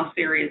get how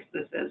serious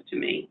this is to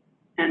me,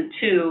 and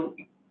two,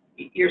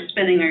 you're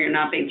spinning or you're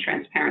not being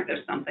transparent.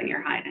 There's something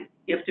you're hiding.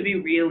 You have to be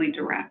really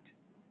direct.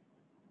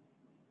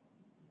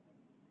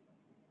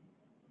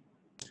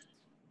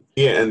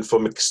 Yeah, and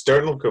from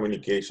external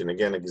communication,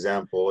 again,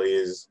 example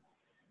is,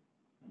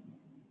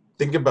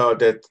 think about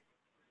that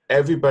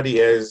everybody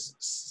has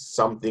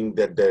something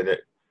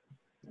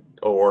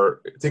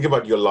or think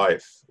about your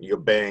life, your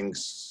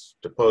banks,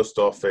 the post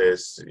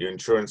office, your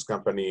insurance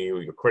company,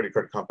 your credit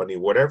card company,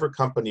 whatever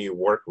company you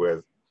work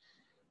with,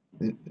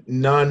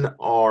 none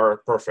are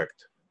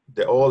perfect.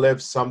 They all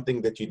have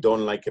something that you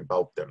don't like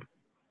about them.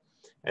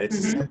 And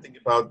it's the same thing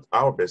about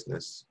our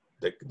business.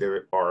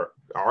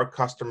 Our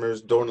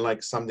customers don't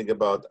like something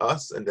about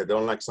us, and they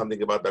don't like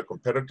something about their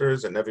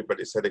competitors, and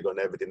everybody said they're going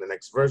to have it in the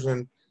next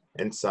version,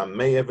 and some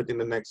may have it in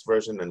the next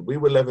version, and we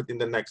will have it in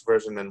the next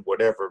version, and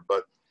whatever.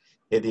 But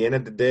at the end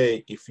of the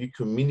day, if you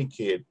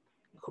communicate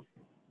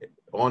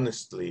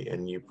honestly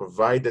and you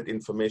provide that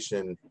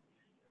information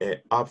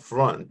up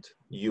front,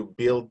 you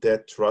build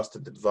that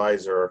trusted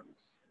advisor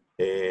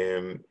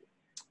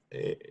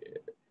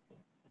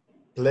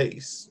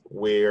place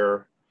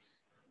where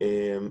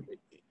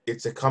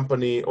it's a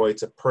company or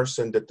it's a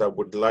person that I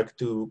would like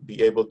to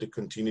be able to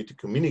continue to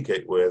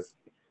communicate with,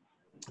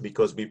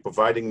 because they're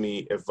providing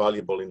me a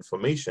valuable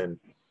information,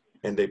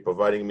 and they're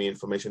providing me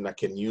information I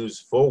can use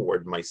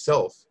forward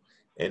myself.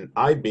 And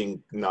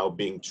now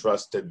being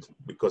trusted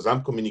because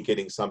I'm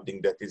communicating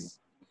something that is,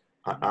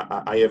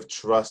 I have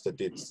trust that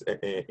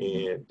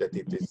that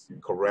it is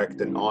correct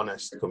and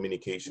honest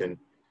communication,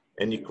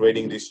 and you're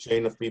creating this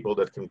chain of people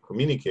that can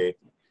communicate.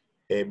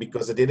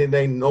 Because at the end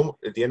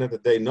of the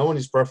day, no one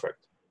is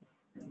perfect,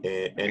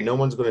 and no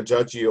one's going to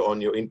judge you on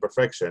your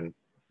imperfection.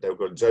 They're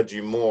going to judge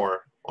you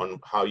more on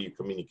how you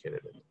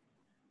communicated it.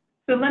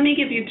 So let me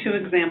give you two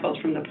examples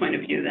from the point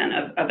of view then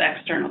of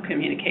external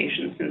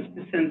communication,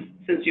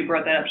 since you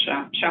brought that up,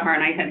 Shahar,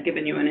 and I had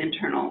given you an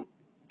internal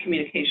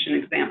communication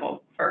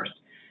example first.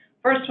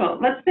 First of all,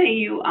 let's say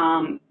you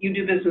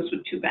do business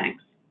with two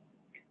banks.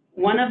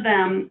 One of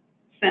them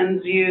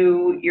sends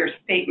you your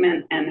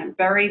statement, and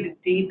buried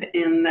deep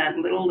in that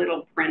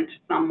little print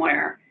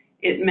somewhere,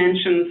 it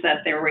mentions that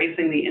they're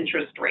raising the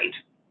interest rate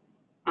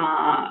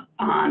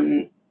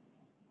on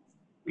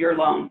your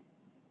loan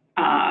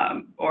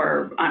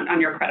or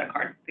on your credit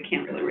card. They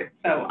can't really read.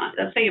 So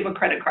let's say you have a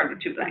credit card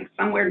with two banks.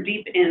 Somewhere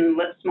deep in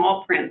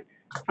small print,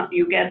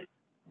 you get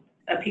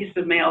a piece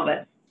of mail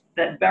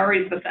that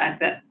buries the fact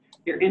that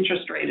your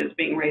interest rate is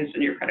being raised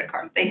on your credit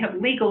card. They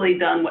have legally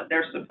done what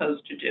they're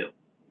supposed to do.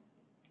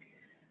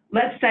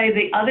 Let's say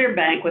the other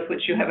bank with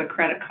which you have a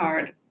credit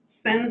card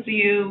sends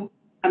you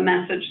a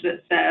message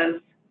that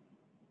says,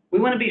 we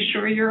want to be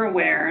sure you're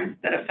aware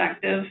that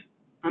effective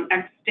on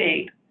X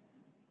date,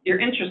 your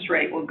interest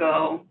rate will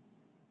go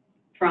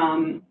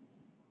from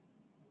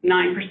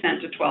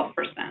 9% to 12%.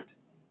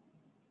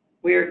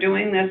 We are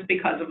doing this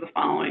because of the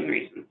following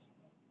reasons.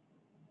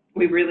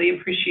 We really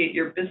appreciate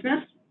your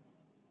business,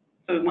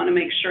 so we want to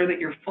make sure that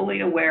you're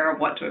fully aware of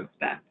what to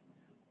expect.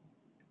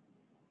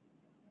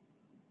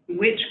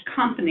 Which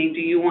company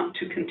do you want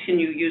to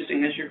continue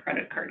using as your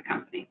credit card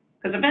company?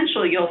 Because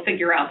eventually you'll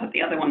figure out that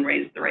the other one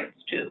raised the rates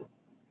too.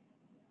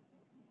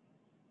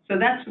 So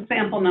that's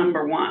example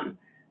number one.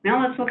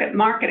 Now let's look at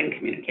marketing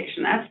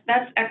communication.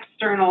 That's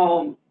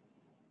external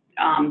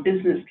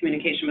business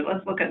communication, but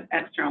let's look at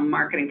external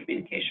marketing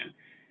communication.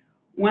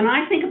 When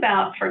I think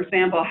about, for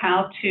example,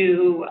 how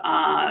to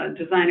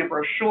design a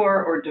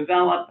brochure or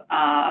develop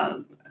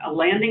a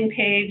landing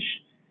page,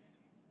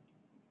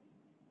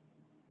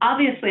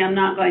 obviously, I'm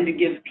not going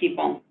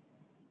to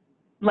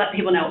let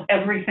people know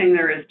everything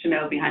there is to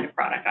know behind a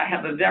product. I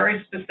have a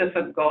very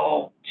specific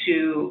goal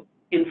to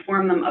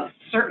inform them of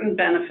certain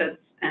benefits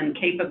and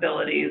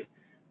capabilities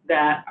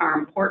that are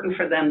important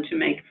for them to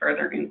make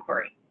further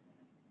inquiry.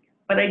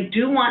 But I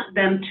do want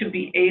them to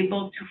be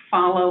able to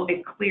follow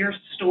a clear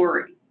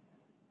story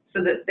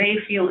so that they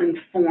feel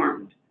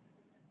informed.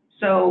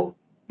 So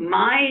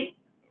my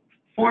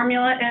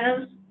formula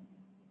is,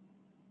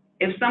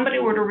 if somebody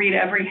were to read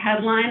every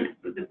headline,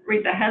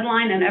 read the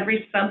headline and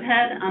every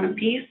subhead on a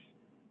piece,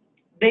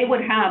 they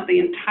would have the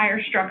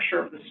entire structure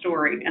of the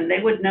story, and they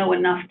would know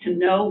enough to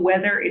know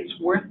whether it's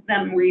worth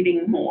them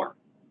reading more.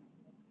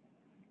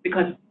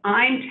 Because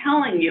I'm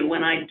telling you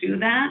when I do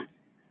that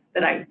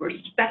I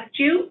respect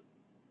you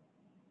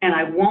and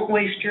I won't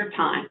waste your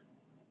time.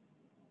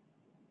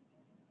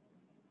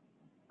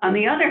 On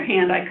the other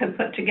hand, I could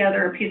put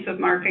together a piece of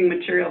marketing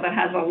material that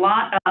has a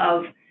lot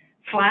of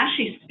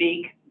flashy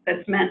speak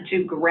that's meant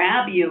to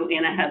grab you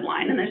in a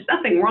headline, and there's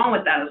nothing wrong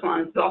with that as long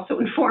as it's also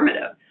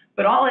informative.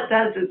 But all it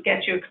does is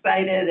get you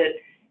excited.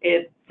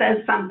 It says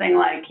something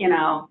like, you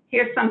know,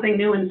 here's something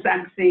new and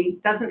sexy.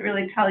 Doesn't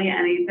really tell you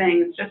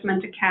anything. It's just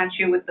meant to catch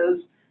you with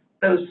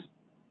those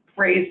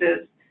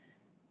phrases.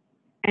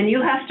 And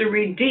you have to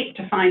read deep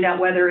to find out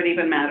whether it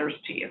even matters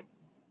to you.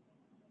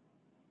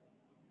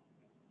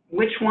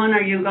 Which one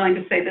are you going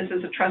to say, this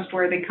is a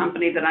trustworthy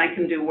company that I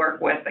can do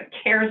work with that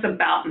cares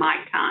about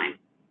my time?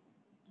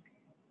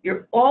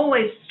 You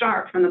always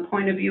start from the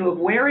point of view of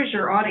where is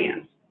your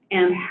audience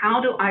and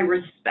how do I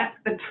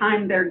respect the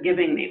time they're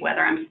giving me,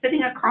 whether I'm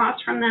sitting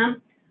across from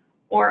them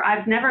or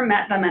I've never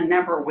met them and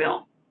never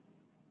will.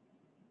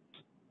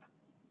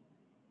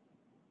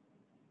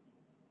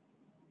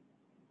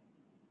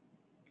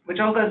 Which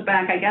all goes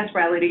back, I guess,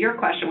 Bradley, to your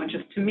question, which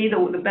is, to me,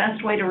 the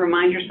best way to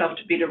remind yourself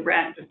to be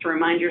direct is to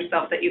remind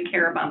yourself that you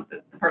care about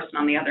the person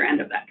on the other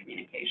end of that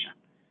communication.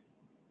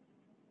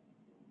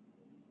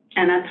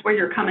 And that's where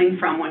you're coming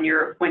from when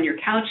you're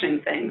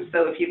couching things.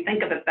 So if you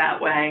think of it that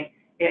way,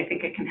 I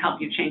think it can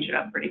help you change it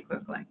up pretty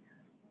quickly.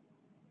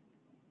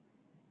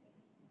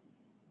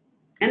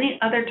 Any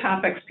other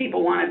topics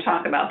people want to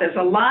talk about? There's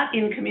a lot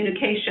in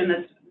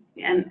communication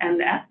and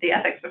the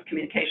ethics of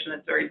communication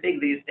that's very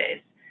big these days.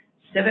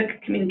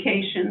 Civic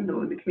communication,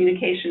 the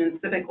communication in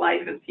civic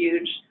life is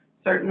huge.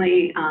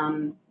 Certainly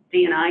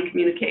D&I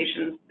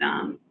communications,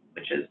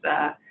 which is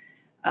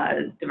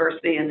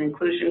diversity and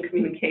inclusion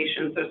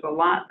communications. There's a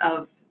lot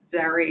of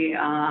very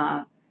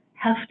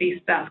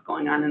hefty stuff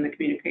going on in the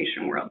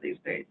communication world these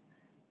days.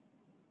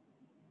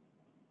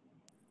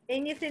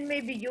 Anything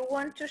maybe you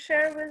want to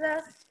share with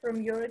us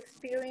from your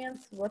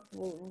experience? What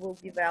will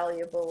be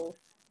valuable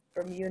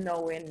from you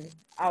knowing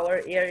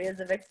our areas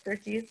of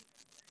expertise?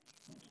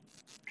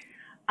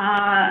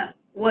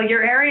 Well,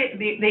 your area,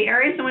 the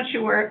areas in which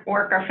you work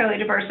are fairly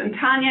diverse. And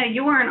Tanya,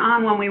 you weren't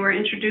on when we were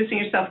introducing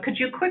yourself. Could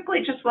you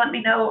quickly just let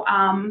me know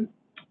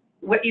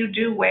what you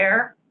do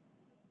where?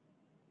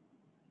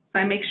 So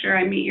I make sure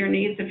I meet your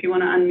needs if you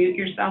want to unmute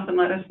yourself and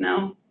let us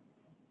know.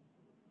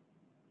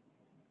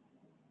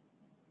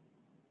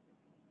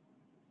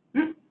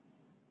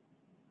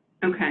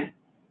 Okay,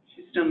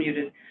 she's still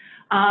muted.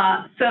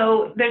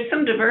 So there's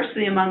some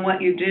diversity among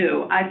what you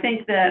do. I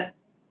think that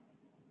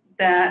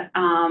the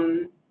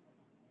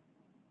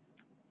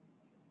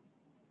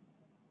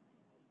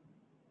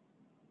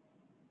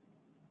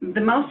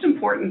most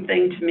important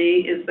thing to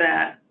me is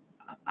that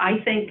I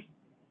think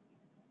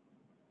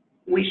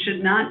we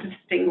should not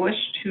distinguish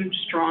too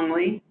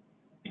strongly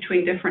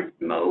between different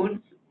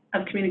modes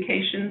of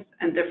communications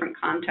and different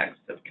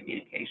contexts of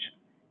communication.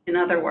 In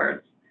other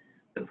words,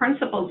 the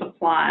principles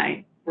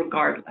apply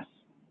regardless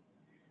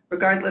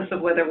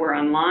of whether we're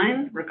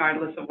online,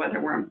 regardless of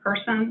whether we're in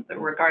person,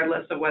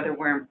 regardless of whether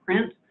we're in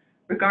print,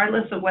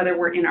 regardless of whether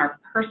we're in our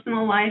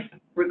personal life,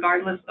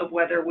 regardless of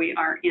whether we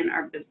are in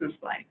our business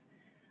life.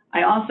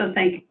 I also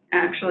think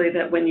actually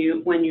that when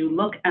you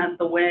look at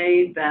the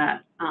way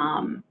that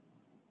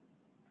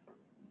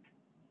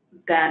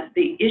that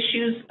the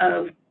issues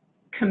of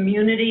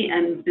community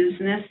and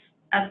business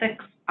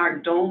ethics are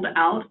doled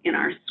out in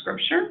our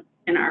scripture,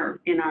 in our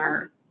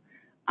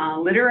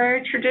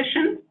literary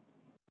tradition,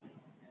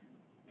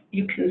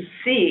 you can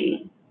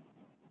see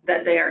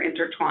that they are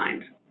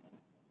intertwined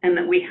and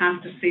that we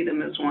have to see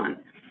them as one.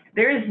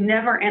 There is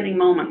never any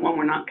moment when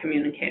we're not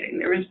communicating.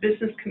 There is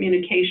business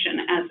communication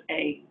as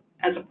a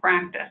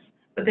practice,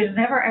 but there's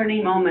never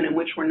any moment in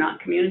which we're not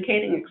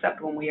communicating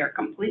except when we are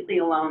completely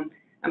alone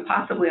and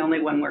possibly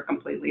only when we're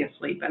completely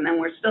asleep, and then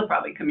we're still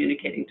probably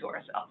communicating to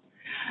ourselves.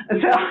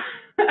 So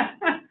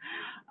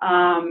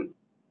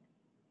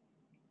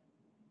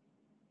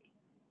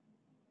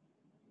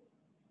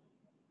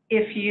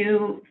if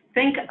you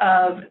think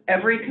of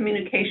every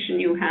communication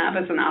you have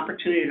as an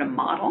opportunity to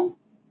model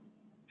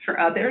for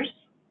others,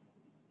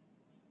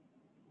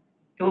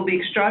 it will be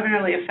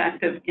extraordinarily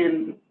effective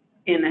in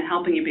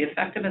helping you be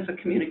effective as a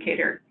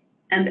communicator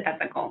and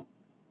ethical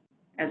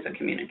as a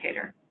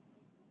communicator.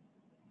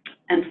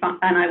 And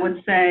I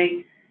would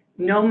say,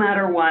 no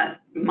matter what,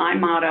 my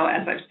motto,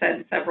 as I've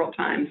said several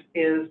times,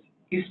 is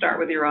you start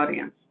with your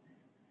audience.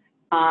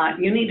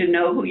 You need to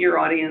know who your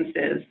audience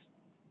is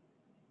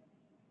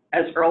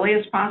as early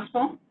as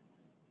possible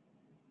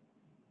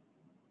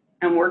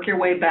and work your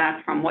way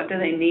back from what do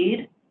they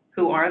need,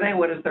 who are they,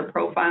 what is their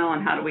profile,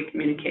 and how do we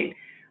communicate.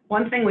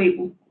 One thing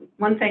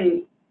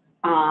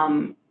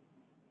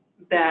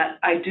that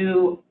I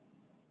do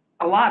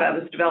a lot of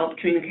is develop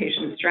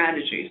communication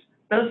strategies.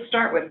 Those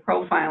start with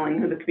profiling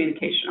who the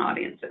communication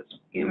audience is.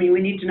 I mean, we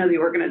need to know the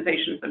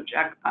organization's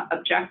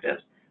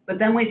objectives, but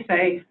then we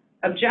say,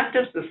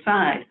 objectives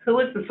aside, who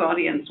is this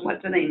audience,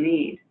 what do they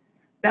need?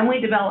 Then we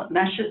develop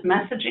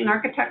messaging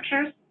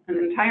architectures, an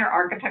entire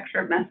architecture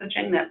of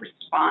messaging that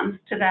responds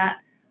to that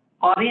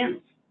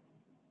audience.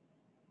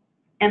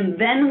 And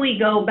then we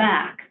go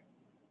back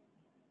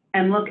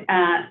and look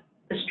at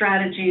the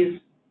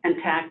strategies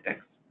and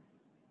tactics.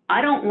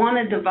 I don't want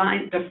to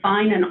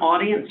define an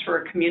audience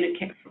for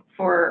communications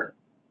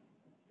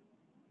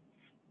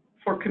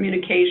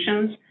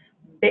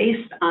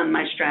based on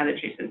my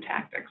strategies and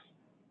tactics.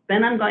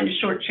 Then I'm going to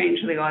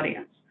shortchange the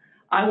audience.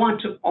 I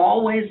want to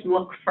always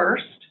look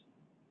first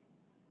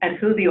at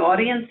who the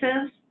audience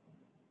is.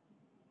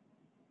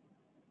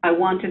 I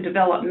want to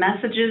develop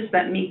messages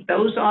that meet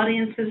those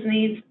audiences'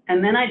 needs,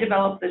 and then I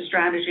develop the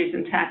strategies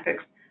and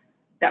tactics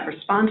that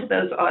respond to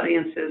those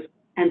audiences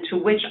and to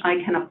which I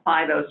can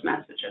apply those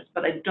messages.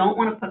 But I don't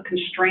want to put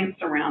constraints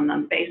around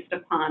them based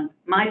upon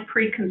my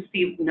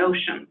preconceived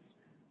notions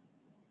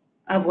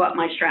of what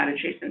my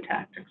strategies and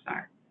tactics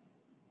are.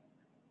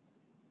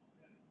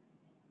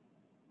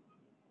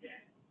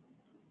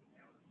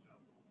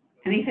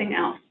 Anything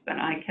else that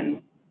I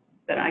can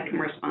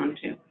respond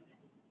to?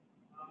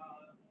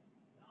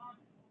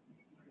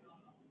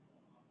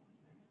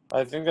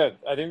 I think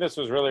this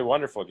was really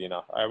wonderful,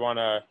 Dina. I want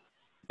to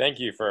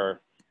thank you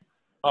for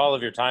all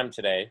of your time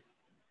today,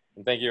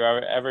 and thank you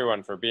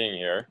everyone for being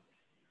here.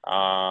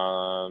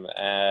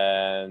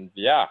 And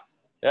yeah,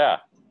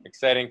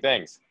 exciting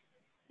things.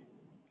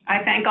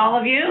 I thank all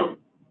of you.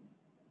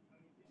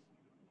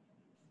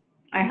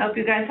 I hope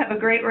you guys have a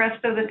great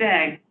rest of the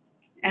day.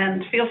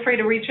 And feel free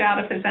to reach out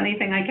if there's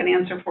anything I can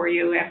answer for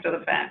you after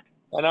the fact.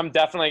 And I'm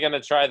definitely going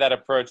to try that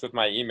approach with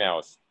my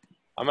emails.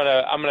 I'm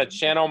gonna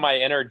channel my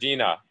inner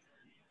Dina.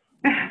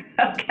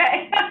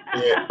 Okay.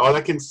 Yeah, all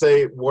I can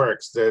say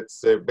works.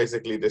 That's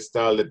basically the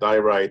style that I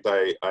write.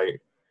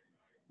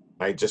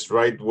 I just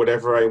write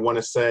whatever I want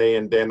to say,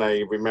 and then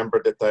I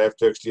remember that I have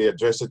to actually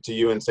address it to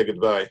you and say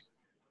goodbye.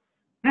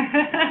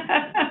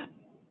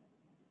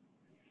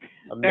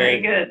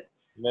 Very good.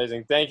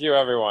 Amazing. Thank you,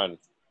 everyone.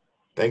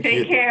 Thank you.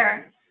 Take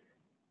care.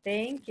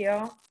 Thank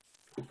you.